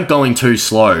 they weren't going too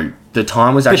slow. The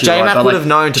time was actually... But J-Mac would have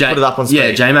known to put it up on speed.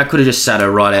 Yeah, J-Mac could have just sat her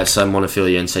right outside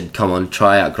Montefilia and said, come on,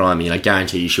 try out Grimy. And I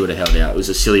guarantee you she would have held out. It was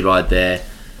a silly ride there.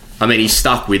 I mean, he's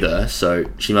stuck with her, so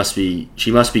she must be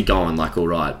going, like, all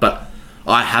right. But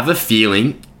I have a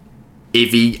feeling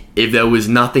if there was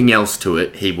nothing else to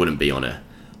it, he wouldn't be on her.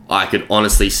 I could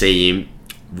honestly see him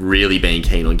really being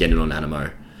keen on getting on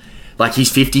Animo. Like,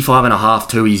 he's 55.5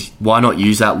 too. Why not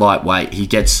use that lightweight? He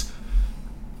gets,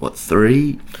 what,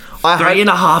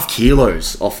 3.5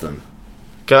 kilos off them.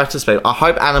 Go back to speed. I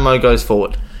hope Animo goes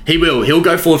forward. He will. He'll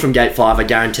go forward from gate 5, I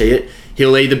guarantee it.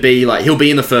 He'll either be, he'll be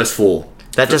in the first 4.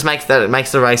 It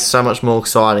makes the race so much more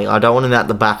exciting. I don't want him out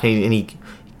the back and he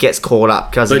gets caught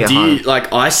up because he gets home.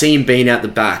 I see him being out the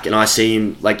back, and I see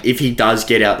him, if he does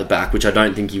get out the back, which I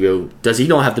don't think he will, does he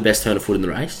not have the best turn of foot in the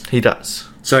race? He does.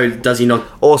 So, does he not?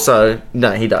 Also,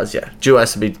 no, he does, yeah.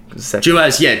 Duaz would be second.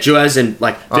 Duaz and,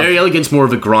 Very Elegant's more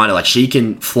of a grinder. She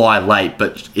can fly late,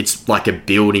 but it's like a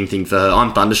building thing for her.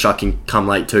 I'm Thunderstruck can come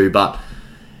late too, but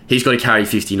he's got to carry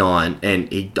 59,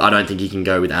 and I don't think he can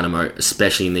go with Animo,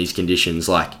 especially in these conditions.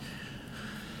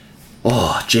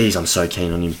 Oh, geez, I'm so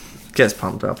keen on him. Gets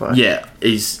pumped up, eh? Yeah,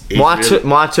 he's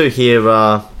my two here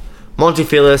are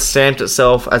Montefilia stamped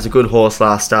itself as a good horse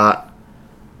last start.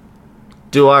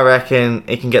 Do I reckon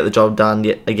it can get the job done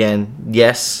again?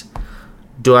 Yes.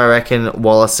 Do I reckon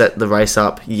Wallace set the race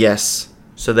up? Yes.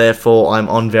 So therefore, I'm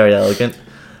on Very Elegant.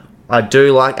 I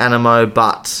do like Animo,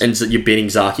 but... And so you're betting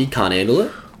Zaki can't handle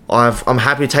it? I'm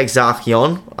happy to take Zaki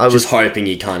on. I was hoping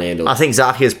he can't handle it. I think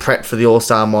Zaki is prepped for the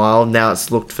All-Star Mile. Now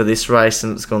it's looked for this race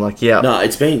and it's gone yeah. No,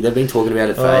 they've been talking about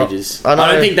it for ages. I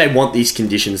don't think they want these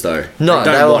conditions though. No,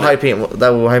 they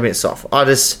were hoping it's soft.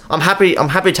 I'm happy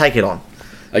to take it on.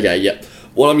 Okay, yeah.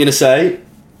 What I'm going to say,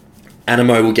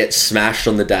 Animo will get smashed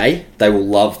on the day. They will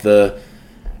love the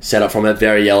setup from it.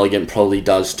 Very Elegant probably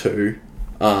does too.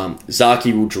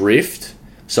 Zaki will drift.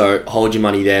 So hold your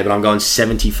money there, but I'm going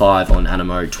 75 on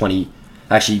Animo, 20.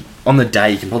 Actually, on the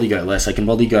day you can probably go less. I can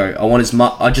probably go.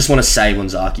 I just want to save on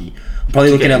Zaki. I'm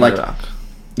probably looking at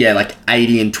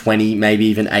 80 and 20, maybe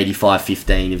even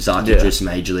 85-15 if Zaki drifts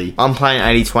majorly. I'm playing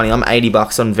 80-20. I'm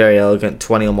 $80 on Very Elegant,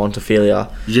 20 on Montefilia.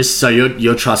 So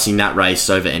you're trusting that race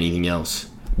over anything else.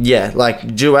 Yeah,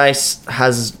 Duace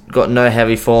has got no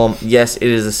heavy form. Yes,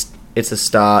 it's a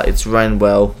star. It's run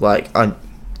well.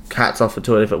 Hats off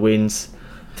to it if it wins.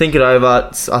 Think it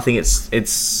over. I think it's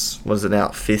what is it now?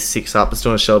 5th, 6th up. It's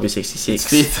doing a Shelby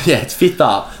 66. It's 5th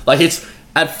up. It's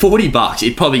at $40.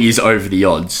 It probably is over the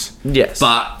odds. Yes,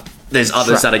 but there's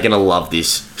others that are gonna love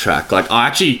this track.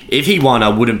 If he won, I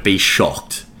wouldn't be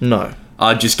shocked. No,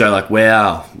 I'd just go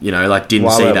wow. Didn't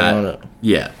why see won't that. we want it?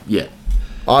 Yeah.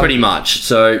 Pretty much.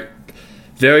 So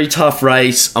very tough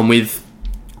race. I'm with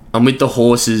the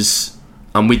horses.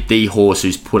 I'm with the horse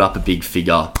who's put up a big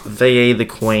figure. VE the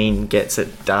Queen gets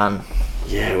it done.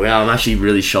 Yeah, well, I'm actually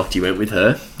really shocked you went with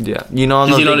her. Yeah,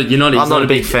 I'm not a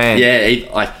big fan.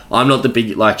 Yeah, I'm not the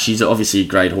big she's obviously a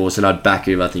great horse, and I'd back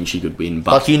her if I think she could win.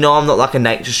 But I'm not a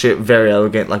nature strip, Very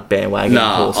Elegant bandwagon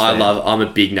horse. I'm a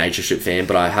big nature strip fan,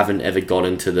 but I haven't ever got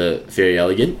into the Very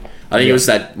Elegant. I think it was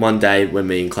that one day when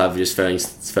me and Clav were just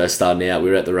first starting out. We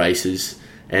were at the races,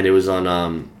 and it was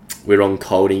on we were on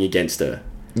Colding against her.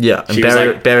 Yeah,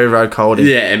 and Berry Road Colding.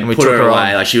 Yeah, and we put her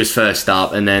away. She was first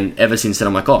up, and then ever since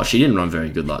then, I'm she didn't run very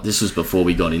good. This was before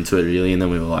we got into it, really, and then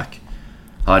we were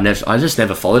I just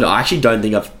never followed it. I actually don't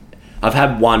think I've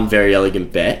had one Very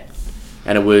Elegant bet,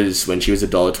 and it was when she was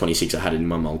 $1.26. I had it in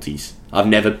my multis. I've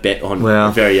never bet on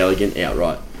Very Elegant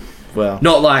outright. Well,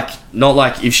 not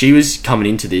like if she was coming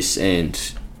into this, and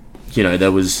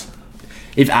there was.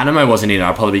 If Animo wasn't in it,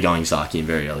 I'd probably be going Zaki and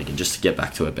Very Elegant just to get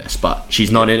back to her best. But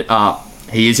she's not in it.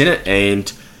 He is in it, and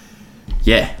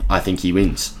yeah, I think he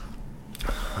wins.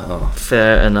 Oh,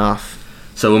 fair enough.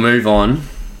 So we'll move on.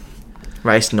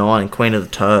 Race 9, Queen of the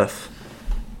Turf.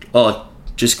 Oh,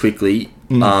 just quickly,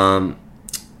 I'm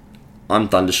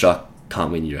Thunderstruck.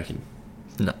 Can't win, you reckon?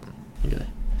 No. Okay.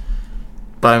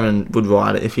 Bowman would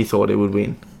ride it if he thought it would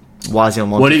win. Why is he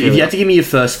on Montefilia? If you had to give me your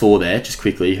first 4 there, just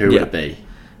quickly, who would it be?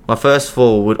 My first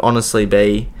 4 would honestly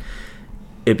be...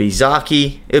 It'd be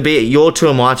Zaki. It'd be your 2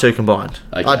 and my 2 combined.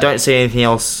 Okay. I don't see anything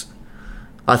else.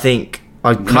 I think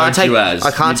I can't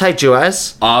take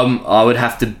Duaz. I would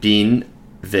have to bin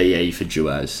VE for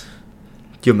Duaz.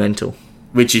 You're mental.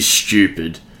 Which is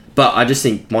stupid. But I just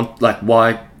think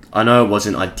why I know it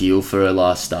wasn't ideal for her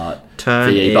last start.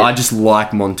 VE, but I just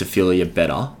like Montefilia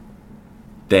better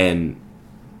than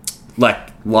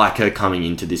like her coming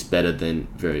into this better than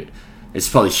very. It's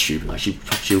probably stupid.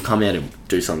 She'll come out and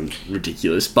do something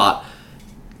ridiculous, but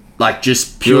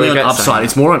just purely on upside,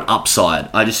 it's more on upside.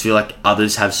 I just feel like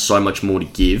others have so much more to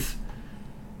give.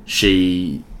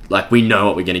 We know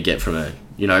what we're going to get from her.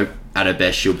 At her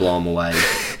best, she'll blow them away.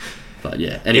 But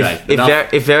yeah, anyway.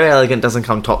 If Very Elegant doesn't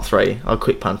come top 3, I'll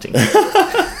quit punting.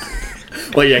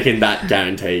 Well, you reckon that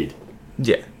guaranteed?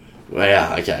 Yeah.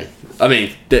 Wow, okay. I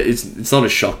mean, it's not a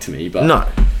shock to me, but No.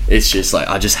 it's just like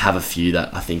I just have a few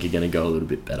that I think are going to go a little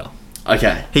bit better.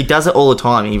 Okay. He does it all the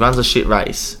time. He runs a shit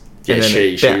race. Yeah, and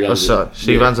then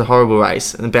she runs a horrible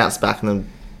race and then bounces back and then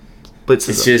blitzes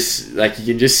It's it. just like you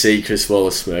can just see Chris Waller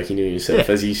smirking to himself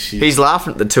as He's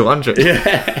laughing at the 200.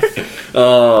 Yeah.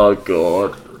 Oh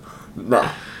god.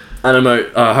 Nah. I don't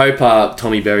know. I hope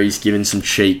Tommy Berry's given some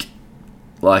cheek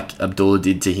like Abdullah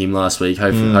did to him last week.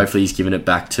 Hopefully he's given it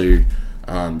back to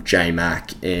J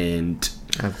Mac and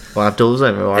Well, Abdullah's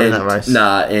over right in that race.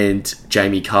 Nah, and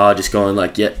Jamie Carr just going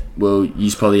like, yep, well,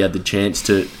 he's probably had the chance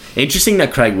to. Interesting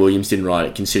that Craig Williams didn't ride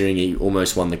it, considering he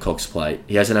almost won the Cox Plate.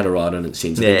 He hasn't had a ride on it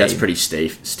since. I think that's pretty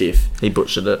stiff. He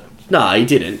butchered it. No, he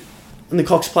didn't. On the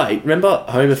Cox Plate, remember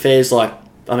Home Affairs, not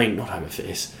Home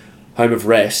Affairs, Home of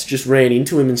Rest, just ran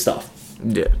into him and stuff.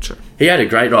 Yeah, true. He had a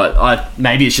great ride.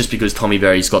 Maybe it's just because Tommy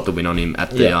Berry's got the win on him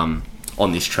at the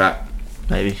on this track.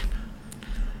 Maybe.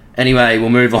 Anyway, we'll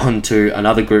move on to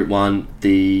another Group 1,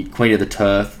 the Queen of the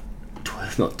Turf,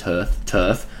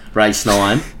 Race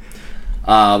 9.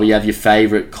 We have your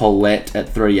favourite Colette at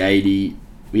 $3.80.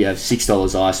 We have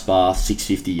 $6 Ice Bath,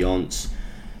 $6.50 Yonce,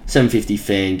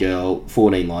 $7.50 Fangirl,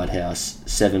 $14 Lighthouse,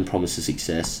 $7 Promise of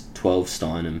Success, $12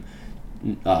 Steinem,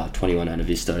 $21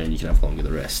 Anavista, and you can have longer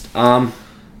the rest.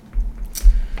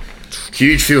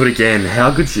 Huge field again.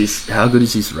 How good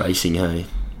is this racing, hey?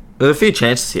 There's a few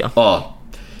chances here. Oh,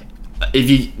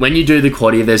 when you do the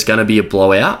quaddie, if there's going to be a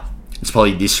blowout, it's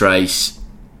probably this race.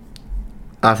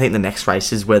 I think the next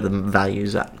race is where the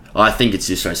value's at. I think it's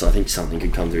this race. I think something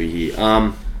could come through here.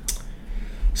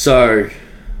 So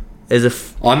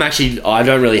I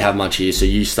don't really have much here. So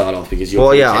you start off because you're.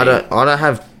 Well, yeah, I don't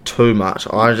have too much.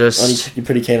 You're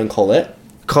pretty keen on Colette.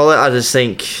 I just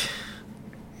think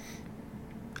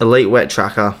Elite Wet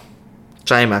Tracker,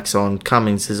 J-Max on,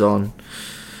 Cummings is on.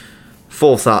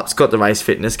 Fourth up's got the race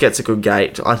fitness, gets a good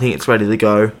gate. I think it's ready to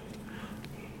go.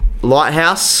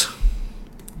 Lighthouse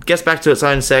gets back to its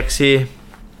own sex here.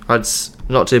 It's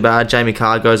not too bad. Jamie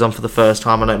Carr goes on for the first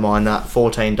time. I don't mind that.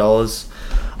 $14.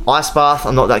 Ice Bath,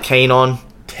 I'm not that keen on.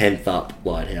 10th up,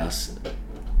 Lighthouse.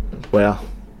 Wow.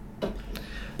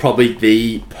 Probably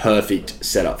the perfect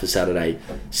setup for Saturday.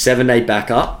 7-day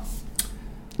backup.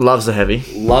 Loves the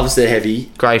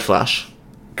heavy. Grey flash.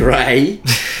 Grey.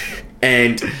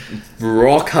 And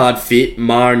rock hard fit,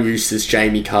 Mara Eustace,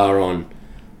 Jamie Carr on.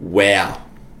 Wow.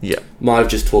 Yeah. Might have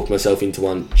just talked myself into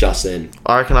one just then.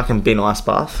 I reckon I can bin Ice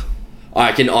Bath. I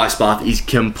reckon Ice Bath is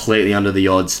completely under the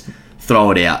odds. Throw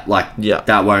it out.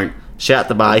 That won't. Shout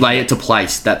the bar. Lay it to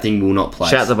place. That thing will not place.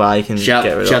 Shout the bar, you can get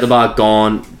rid of. Shout the bar,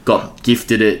 gone. Got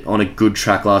gifted it on a good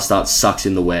track last start. Sucks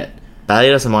in the wet. Bailey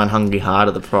doesn't mind Hungry Heart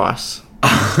at the price.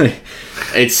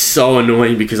 It's so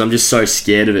annoying because I'm just so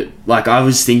scared of it. I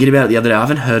was thinking about it the other day. I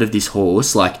haven't heard of this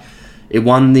horse. It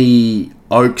won the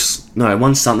Oaks. No, it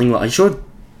won something like... Are you sure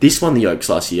this won the Oaks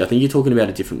last year? I think you're talking about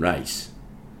a different race.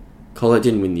 Colette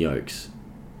didn't win the Oaks.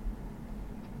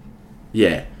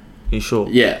 Yeah. You sure?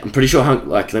 Yeah, I'm pretty sure...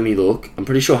 let me look. I'm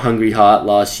pretty sure Hungry Heart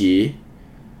last year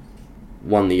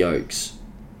won the Oaks.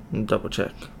 Double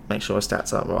check. Make sure our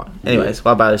stats are right. Anyways,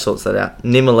 while Bailey sorts that out.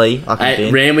 Nimmerly, I can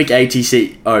bin. Randwick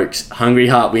ATC Oaks. Hungry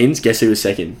Heart wins. Guess who was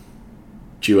second?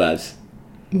 Duaz.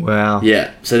 Wow.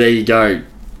 Yeah, so there you go.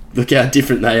 Look how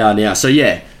different they are now. So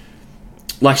yeah,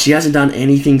 she hasn't done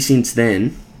anything since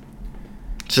then.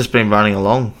 It's just been running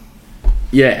along.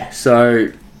 Yeah,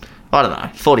 so... I don't know.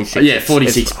 46. Yeah,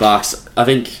 $46. I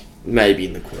think maybe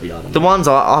in the quaddie. I don't know. The ones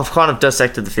I've kind of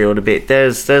dissected the field a bit.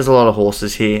 There's a lot of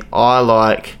horses here. I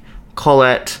like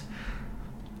Colette,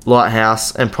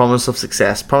 Lighthouse, and Promise of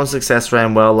Success. Promise of Success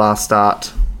ran well last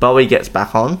start. Bowie gets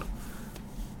back on.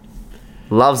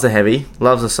 Loves the heavy.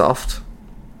 Loves the soft.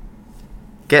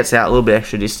 Gets out a little bit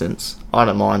extra distance. I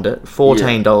don't mind it.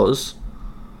 $14.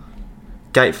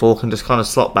 Gate 4 can just kind of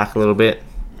slot back a little bit.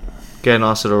 Get a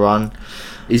nice little run.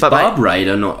 Is Barb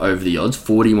Raider not over the odds?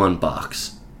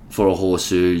 $41 for a horse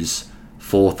who's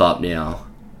fourth up now.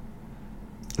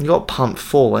 You got pumped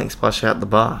 4 lengths by Shout the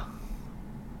Bar.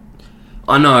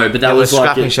 I know, but that was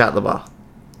scrapping Shout the Bar.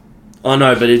 I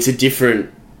know, but it's a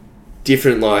different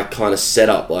kind of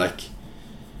setup.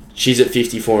 She's at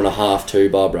 54.5 too,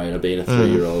 Barb Raider being a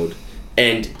 3-year-old.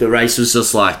 And the race was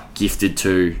just gifted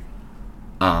to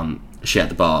Shout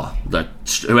the Bar.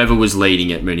 Whoever was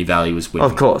leading it, Moonee Valley was winning.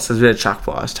 Of course, there's a bit of chuck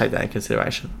bias. Take that in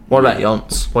consideration. What about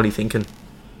Yonce? What are you thinking?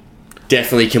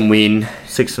 Definitely can win.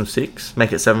 6 from 6.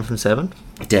 Make it 7 from 7.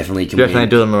 Definitely can win. Do you reckon they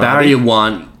do the Marabi? Barrier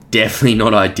 1, definitely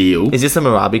not ideal. Is this a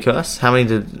Marabi curse? How many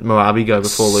did Marabi go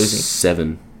before losing?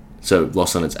 7. So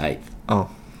lost on its 8th. Oh.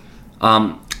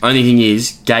 Only thing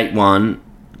is, Gate 1,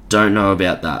 don't know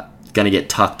about that. going to get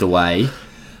tucked away.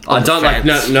 I the don't like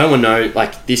fence. no one know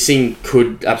like this thing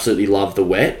could absolutely love the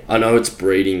wet. I know it's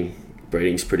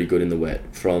breeding's pretty good in the wet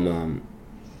from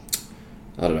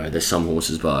I don't know, there's some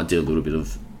horses, but I did a little bit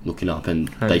of looking up and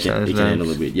it can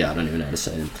handle a bit. Yeah, I don't even know how to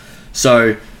say them.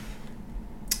 So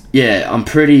yeah, I'm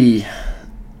pretty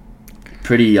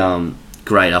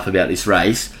great up about this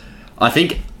race. I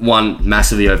think one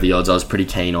massively over the odds I was pretty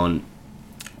keen on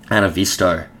Anna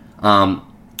Visto.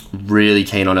 Really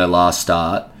keen on her last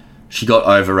start. She got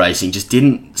over racing, just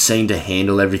didn't seem to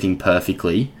handle everything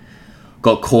perfectly.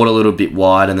 Got caught a little bit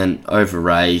wide and then over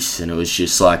race, and it was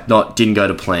just like didn't go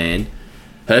to plan.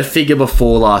 Her figure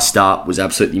before last start was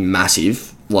absolutely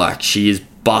massive. Like, she is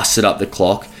busted up the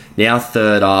clock. Now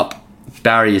third up,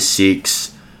 barrier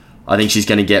 6. I think she's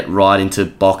going to get right into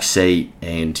box seat,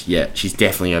 and yeah, she's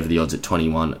definitely over the odds at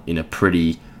 21 in a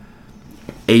pretty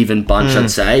even bunch, I'd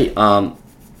say. Well,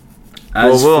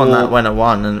 we're on that when it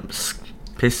won, and it was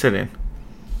pissed it in.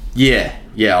 Yeah,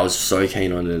 I was so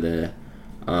keen on her there.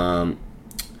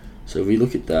 So if we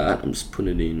look at that, I'm just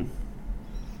putting it in.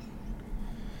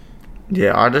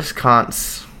 Yeah, I just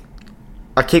can't.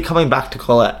 I keep coming back to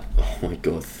Colette. Oh my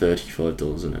god,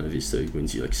 $35 an Visto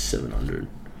wins you like 700.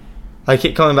 I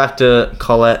keep coming back to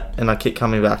Colette, and I keep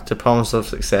coming back to Promise of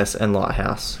Success and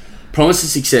Lighthouse. Promise of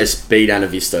Success beat Anna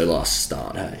Visto last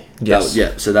start, hey?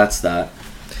 Yes. So that's that.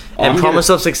 And Promise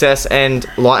of Success and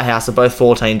Lighthouse are both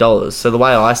 $14. So the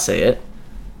way I see it,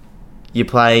 you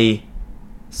play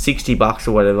 $60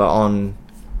 or whatever on,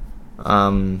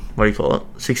 what do you call it?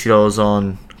 $60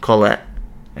 on Colette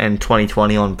and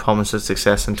 $20 on Promise of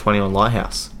Success and $20 on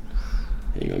Lighthouse.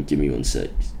 Hang on, give me 1 sec.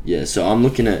 Yeah, so I'm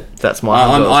looking at... That's my...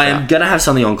 I am going to have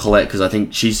something on Colette because I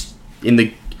think she's in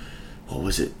the... What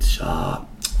was it? What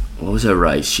was her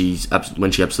race?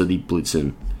 When she absolutely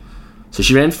blitzed. So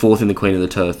she ran 4th in the Queen of the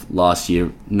Turf last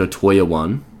year. Notoya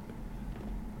won.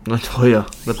 Notoya.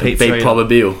 The Beat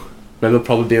Probabile. Remember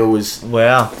Probabile was...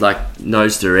 Wow. Like,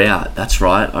 nosed her out. That's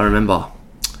right. I remember.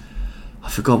 I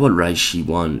forgot what race she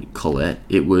won, Colette.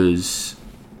 It was...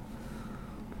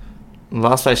 The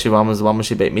last race she won was the one where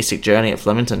she beat Mystic Journey at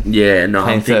Flemington. Yeah, no,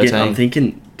 I'm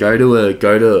thinking go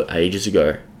to ages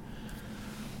ago.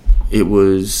 It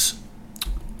was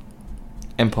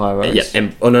Empire Rose.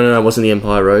 Yeah, no, it wasn't the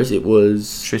Empire Rose. It was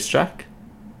Tristrack.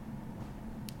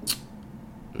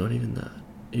 Not even that.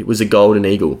 It was a Golden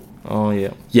Eagle. Oh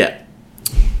yeah. Yeah.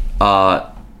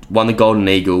 Won the Golden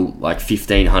Eagle like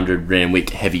 1500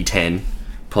 Randwick heavy 10.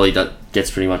 Probably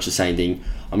gets pretty much the same thing.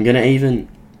 I'm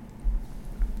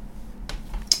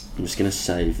just going to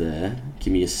save there.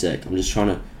 Give me a sec. I'm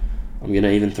going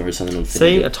to even throw something on.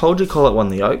 See, I told you Colette won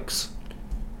the Oaks.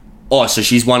 Oh, so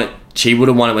she's won it. She would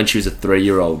have won it when she was a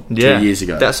 3-year-old 2 years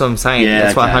ago. That's what I'm saying. Yeah,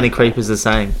 that's why Honey Creeper's the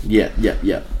same. Yeah.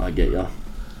 I get ya.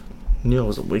 Knew I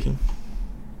wasn't wicking.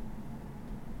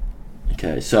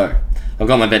 Okay, so I've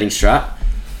got my betting strat.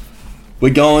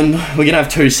 We're going to have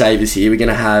 2 savers here. We're going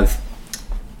to have...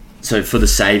 So for the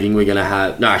saving, we're going to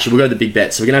have... No, actually, we'll go to the big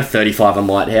bet. So we're going to have 35 on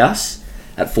Lighthouse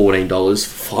at $14,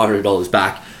 $500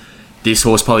 back. This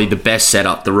horse probably the best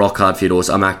setup, the rock hard fit horse.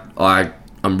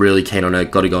 I'm really keen on her.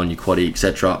 Got to go on your quaddie,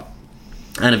 etc.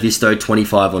 Anna Visto,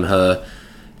 25 on her.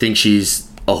 Think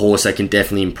she's a horse that can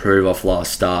definitely improve off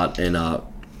last start and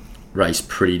race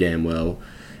pretty damn well.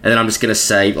 And then I'm just going to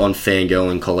save on Fangirl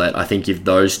and Colette. I think if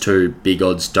those 2 big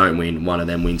odds don't win, one of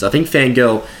them wins. I think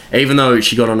Fangirl, even though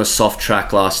she got on a soft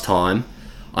track last time,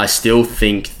 I still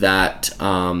think that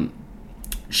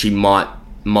she might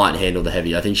handle the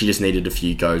heavy. I think she just needed a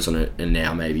few goes on it, and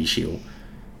now maybe she'll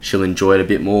enjoy it a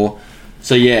bit more.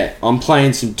 So yeah, I'm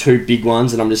playing some 2 big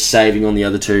ones, and I'm just saving on the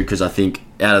other 2 because I think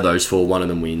out of those 4, one of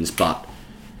them wins. But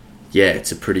yeah,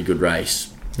 it's a pretty good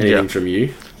race. Anything from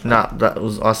you? Nah,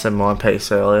 I said my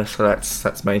piece earlier, so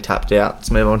that's me tapped out. Let's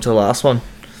move on to the last one.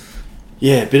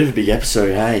 Yeah, a bit of a big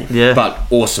episode, hey? Yeah. But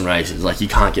awesome races. Like, you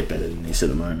can't get better than this at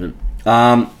the moment.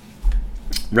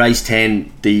 Race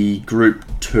 10, the Group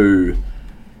 2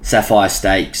 Sapphire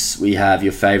Stakes. We have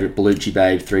your favourite Bellucci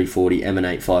Babe, $3.40,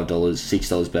 Emanate, $5,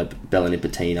 $6 Bella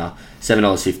Nipotina,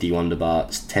 $7.50 Wonder Bar,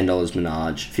 $10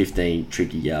 Menage, $15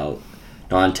 Tricky Gal,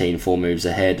 $19 4 Moves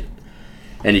Ahead.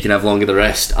 And you can have longer the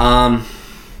rest.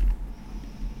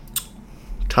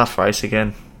 Tough race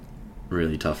again.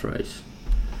 Really tough race.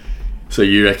 So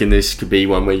you reckon this could be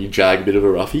one where you drag a bit of a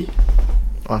roughie?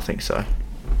 I think so.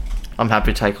 I'm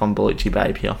happy to take on Bellucci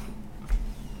Babe here.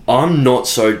 I'm not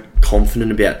so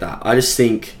confident about that. I just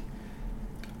think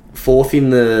 4th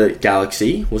in the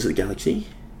Galaxy. Was it the Galaxy?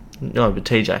 No, but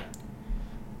TJ.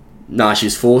 Nah, she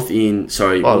was 4th in...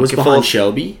 Sorry, what was behind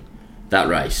Shelby? That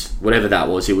race. Whatever that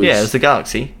was. It was... Yeah, it was the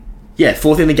Galaxy. Yeah,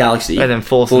 4th in the Galaxy. And then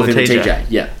 4th in the TJ.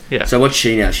 Yeah. So what's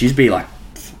she now? She's be like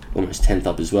almost 10th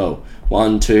up as well.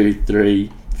 1, 2,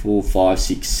 3, 4, 5,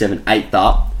 6, 7, 8th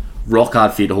up. Rock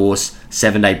hard fit horse.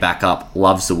 7-day backup.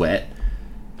 Loves the wet.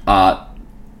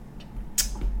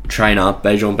 Trainer,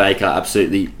 Bejon Baker,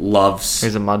 absolutely loves...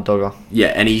 He's a mud dogger. Yeah,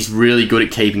 and he's really good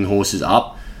at keeping horses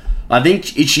up. I think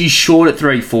she's short at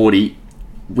 340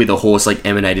 with a horse like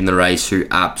Emanate in the race who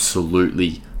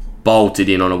absolutely bolted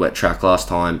in on a wet track last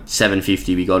time.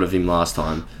 750 we got of him last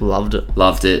time. Loved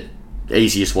it.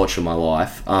 Easiest watch of my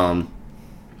life.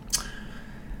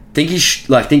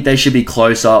 Think they should be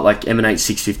closer. Like Emanate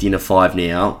 650 and a 5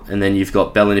 now, and then you've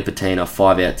got Bella Nipotina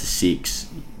 5 out to 6,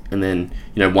 and then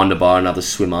Wonderbar another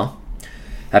swimmer.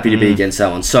 Happy to be against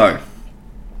that one. So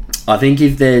I think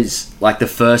if there's like the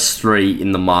first 3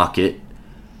 in the market,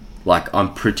 like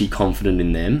I'm pretty confident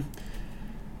in them.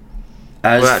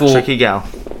 As What about for Tricky Gal?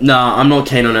 no, I'm not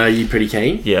keen on her. Are you pretty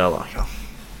keen? Yeah, I like her.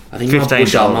 I think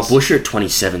 $15. my Busher at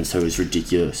 27 so is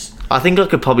ridiculous. I think I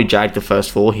could probably jag the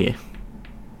first 4 here.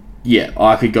 Yeah,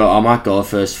 I might go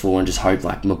first 4 and just hope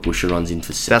like my Busher runs in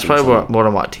for 2nd. That's probably what I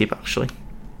might tip, actually.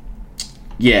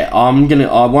 Yeah, I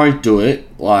won't do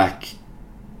it. Like,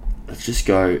 let's just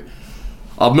go.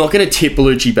 I'm not going to tip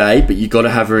Bellucci Bay, but you got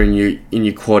to have her in your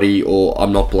quaddie, or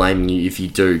I'm not blaming you if you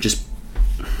do. Just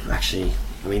actually,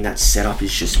 I mean that setup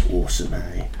is just awesome,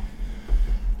 eh?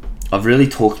 I've really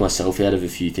talked myself out of a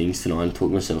few things tonight and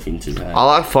talked myself into that. I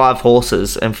like 5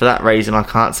 horses, and for that reason, I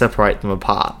can't separate them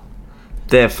apart.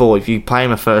 Therefore, if you play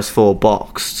my first 4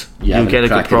 boxed, you'll get a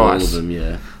good price. All of them,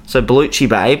 yeah. So Bellucci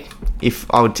Babe, if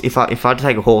I had to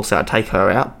take a horse, I'd take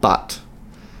her out. But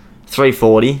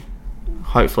 340,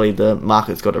 hopefully the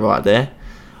market's got it right there.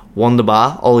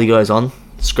 Wonderbar, Ollie goes on,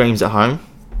 screams at home.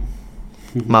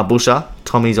 Marbusha,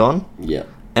 Tommy's on. Yeah.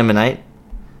 Emanate,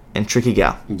 and Tricky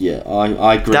Gal. Yeah,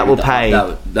 I agree. That will pay.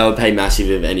 That would pay massive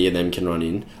if any of them can run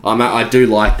in. I do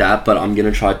like that, but I'm going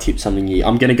to try to tip something here.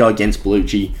 I'm going to go against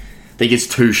Bellucci. I think it's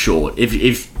too short. If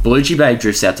Bellucci Bay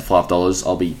drifts out to $5,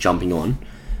 I'll be jumping on.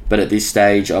 But at this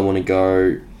stage, I want to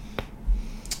go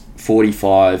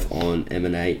 45 on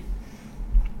Emanate.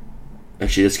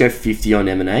 Actually, let's go 50 on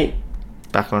Emanate.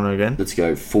 Back on her again. Let's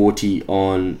go 40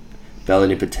 on Bella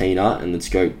Nipotina, and let's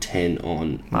go 10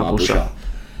 on Marbusha.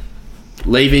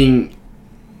 Leaving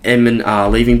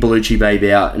Bellucci Babe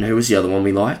out, and who was the other one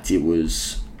we liked? It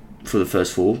was for the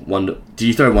first 4. Did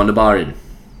you throw Wonderbar in?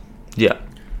 Yeah.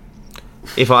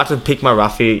 If I had to pick my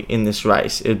roughie in this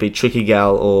race, it would be Tricky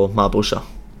Gal or Marbusha.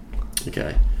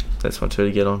 Okay. That's my 2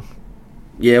 to get on.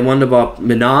 Yeah, Wonderbar.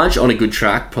 Minaj on a good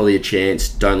track, probably a chance.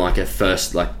 Don't like her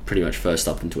first, like pretty much first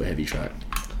up into a heavy track.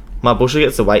 Marbusha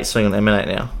gets the weight swing on Emanate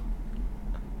now.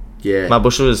 Yeah.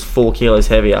 Marbusha was 4 kilos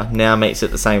heavier, now meets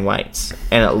at the same weights.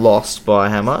 And it lost by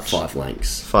how much? 5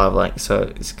 lengths. 5 lengths, so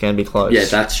it's going to be close. Yeah,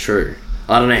 that's true.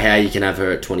 I don't know how you can have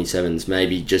her at 27s.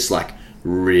 Maybe just like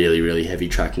really, really heavy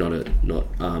track, not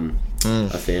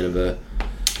a fan of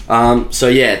her. So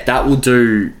yeah, that will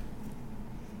do.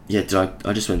 Yeah,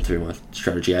 I just went through my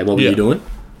strategy. What were you doing?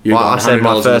 I said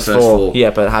my first 4. $4.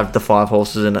 Yeah, but have the 5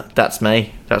 horses in it. That's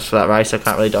me. That's for that race. I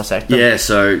can't really dissect them. Yeah,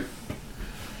 so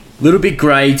a little bit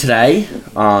grey today.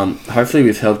 Hopefully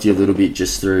we've helped you a little bit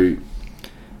just through.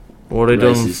 What are you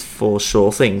doing for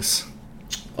sure things?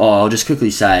 Oh, I'll just quickly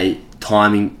say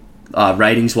timing,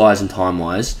 ratings wise and time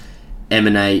wise.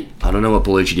 Emanate, I don't know what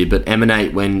Bellucci did, but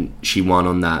Emanate when she won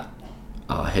on that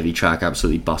heavy track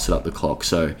absolutely busted up the clock.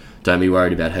 So don't be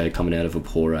worried about her coming out of a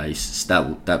poor race.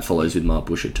 That follows with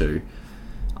Marbusha too.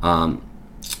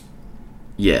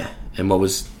 Yeah, and what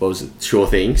was it? Sure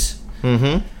things.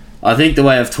 Mm-hmm. I think the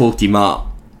way I've talked him up,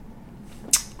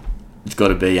 it's got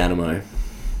to be Animo,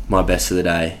 my best of the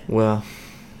day. Well,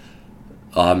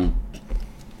 I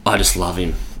just love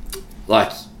him.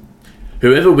 Like,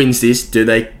 whoever wins this, do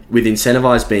they, with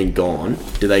Incentivise being gone,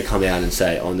 do they come out and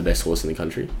say, I'm the best horse in the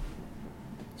country?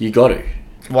 You got to.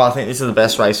 Well, I think this is the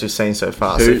best race we've seen so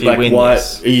far. So Who, if you like, win why,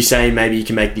 this... are you saying maybe you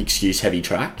can make the excuse heavy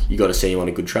track? You got to see him on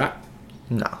a good track?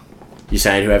 No. You're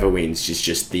saying whoever wins is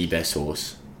just the best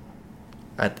horse?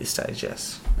 At this stage,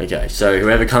 yes. Okay, so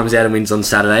whoever comes out and wins on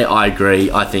Saturday, I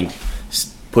agree. I think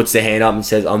puts their hand up and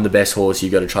says, I'm the best horse,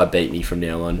 you've got to try beat me from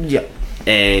now on. Yep.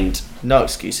 And no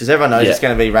excuses. Everyone knows it's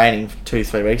going to be raining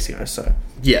 2-3 weeks ago, so...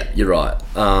 Yeah, you're right.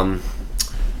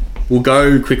 We'll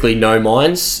go quickly, no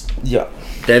minds. Yeah.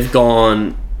 They've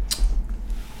gone...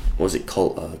 What was it?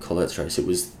 Colette's race. It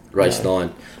was race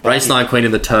 9. Race 9, Queen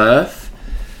of the Turf.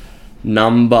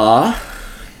 Number...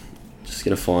 Just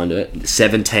going to find it.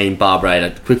 17,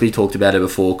 Barbara. Quickly talked about it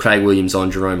before. Craig Williams on,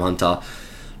 Jerome Hunter.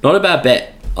 Not a bad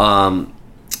bet.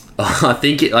 I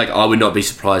think I would not be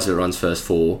surprised if it runs first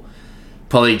 4.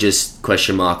 probably just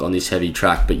question mark on this heavy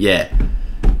track. But yeah,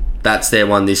 that's their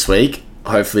one this week.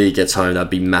 Hopefully it gets home.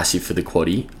 That'd be massive for the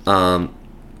quaddie.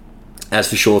 As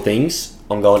for sure things,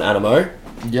 I'm going Animo.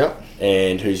 Yep.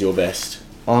 And who's your best?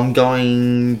 I'm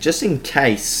going, just in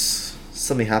case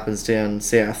something happens down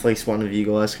south, at least one of you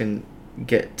guys can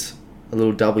get a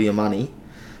little double your money.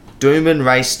 Doomben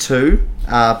Race 2,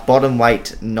 bottom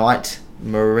weight Night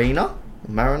Mariner,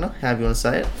 however you want to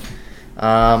say it.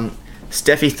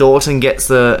 Steffi Thornton gets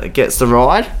the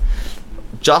ride.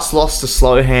 Just lost to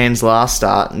Slow Hands last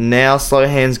start. Now Slow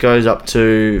Hands goes up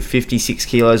to 56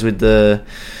 kilos with the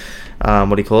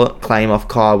claim off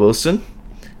Kyle Wilson.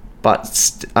 But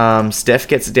Steph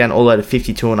gets it down all the way to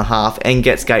 52.5 and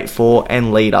gets gate 4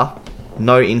 and leader.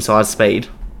 No inside speed.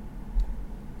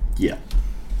 Yeah.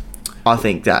 I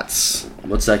think that's...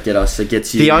 What's that get us? It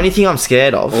gets you... The only thing I'm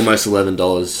scared of... Almost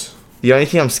 $11. The only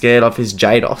thing I'm scared of is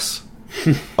Jados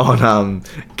on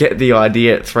Get the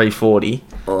Idea at 340.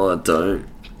 Oh, I don't.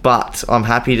 But I'm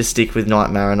happy to stick with Night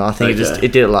Mariner. I think Okay.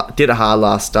 it did a hard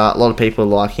last start. A lot of people are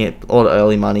liking it. A lot of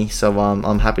early money. So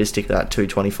I'm happy to stick with that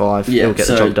 225. Yeah, It'll get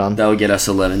the job done. They'll get us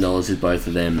 $11 with both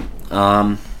of them.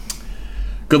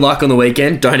 Good luck on the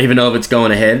weekend. Don't even know if it's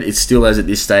going ahead. It still is at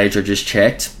this stage. I just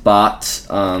checked. But,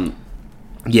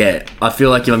 yeah, I feel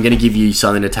like if I'm going to give you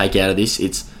something to take out of this,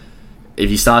 it's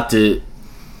if you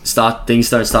things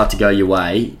don't start to go your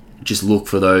way, just look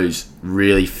for those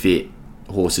really fit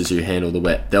horses who handle the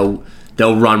wet. They'll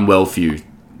run well for you.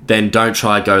 Then don't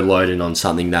try to go loading on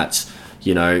something that's,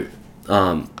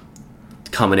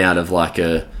 coming out of like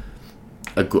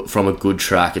from a good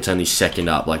track. It's only second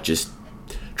up. Like, just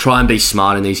try and be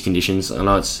smart in these conditions. I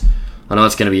know it's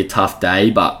going to be a tough day,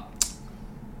 but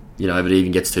if it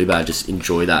even gets too bad, just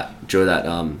enjoy that.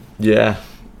 Yeah.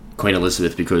 Queen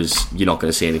Elizabeth, because you're not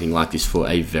going to see anything like this for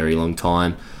a very long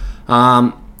time.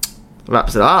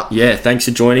 Wraps it up. Yeah, thanks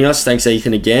for joining us. Thanks,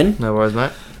 Ethan, again. No worries,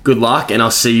 mate. Good luck, and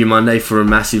I'll see you Monday for a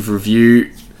massive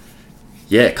review.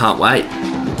 Yeah, can't wait.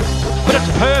 But it's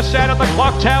Persan at the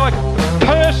clock tower.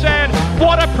 Persan,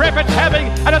 what a prep it's having,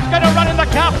 and it's going to run in the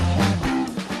cup.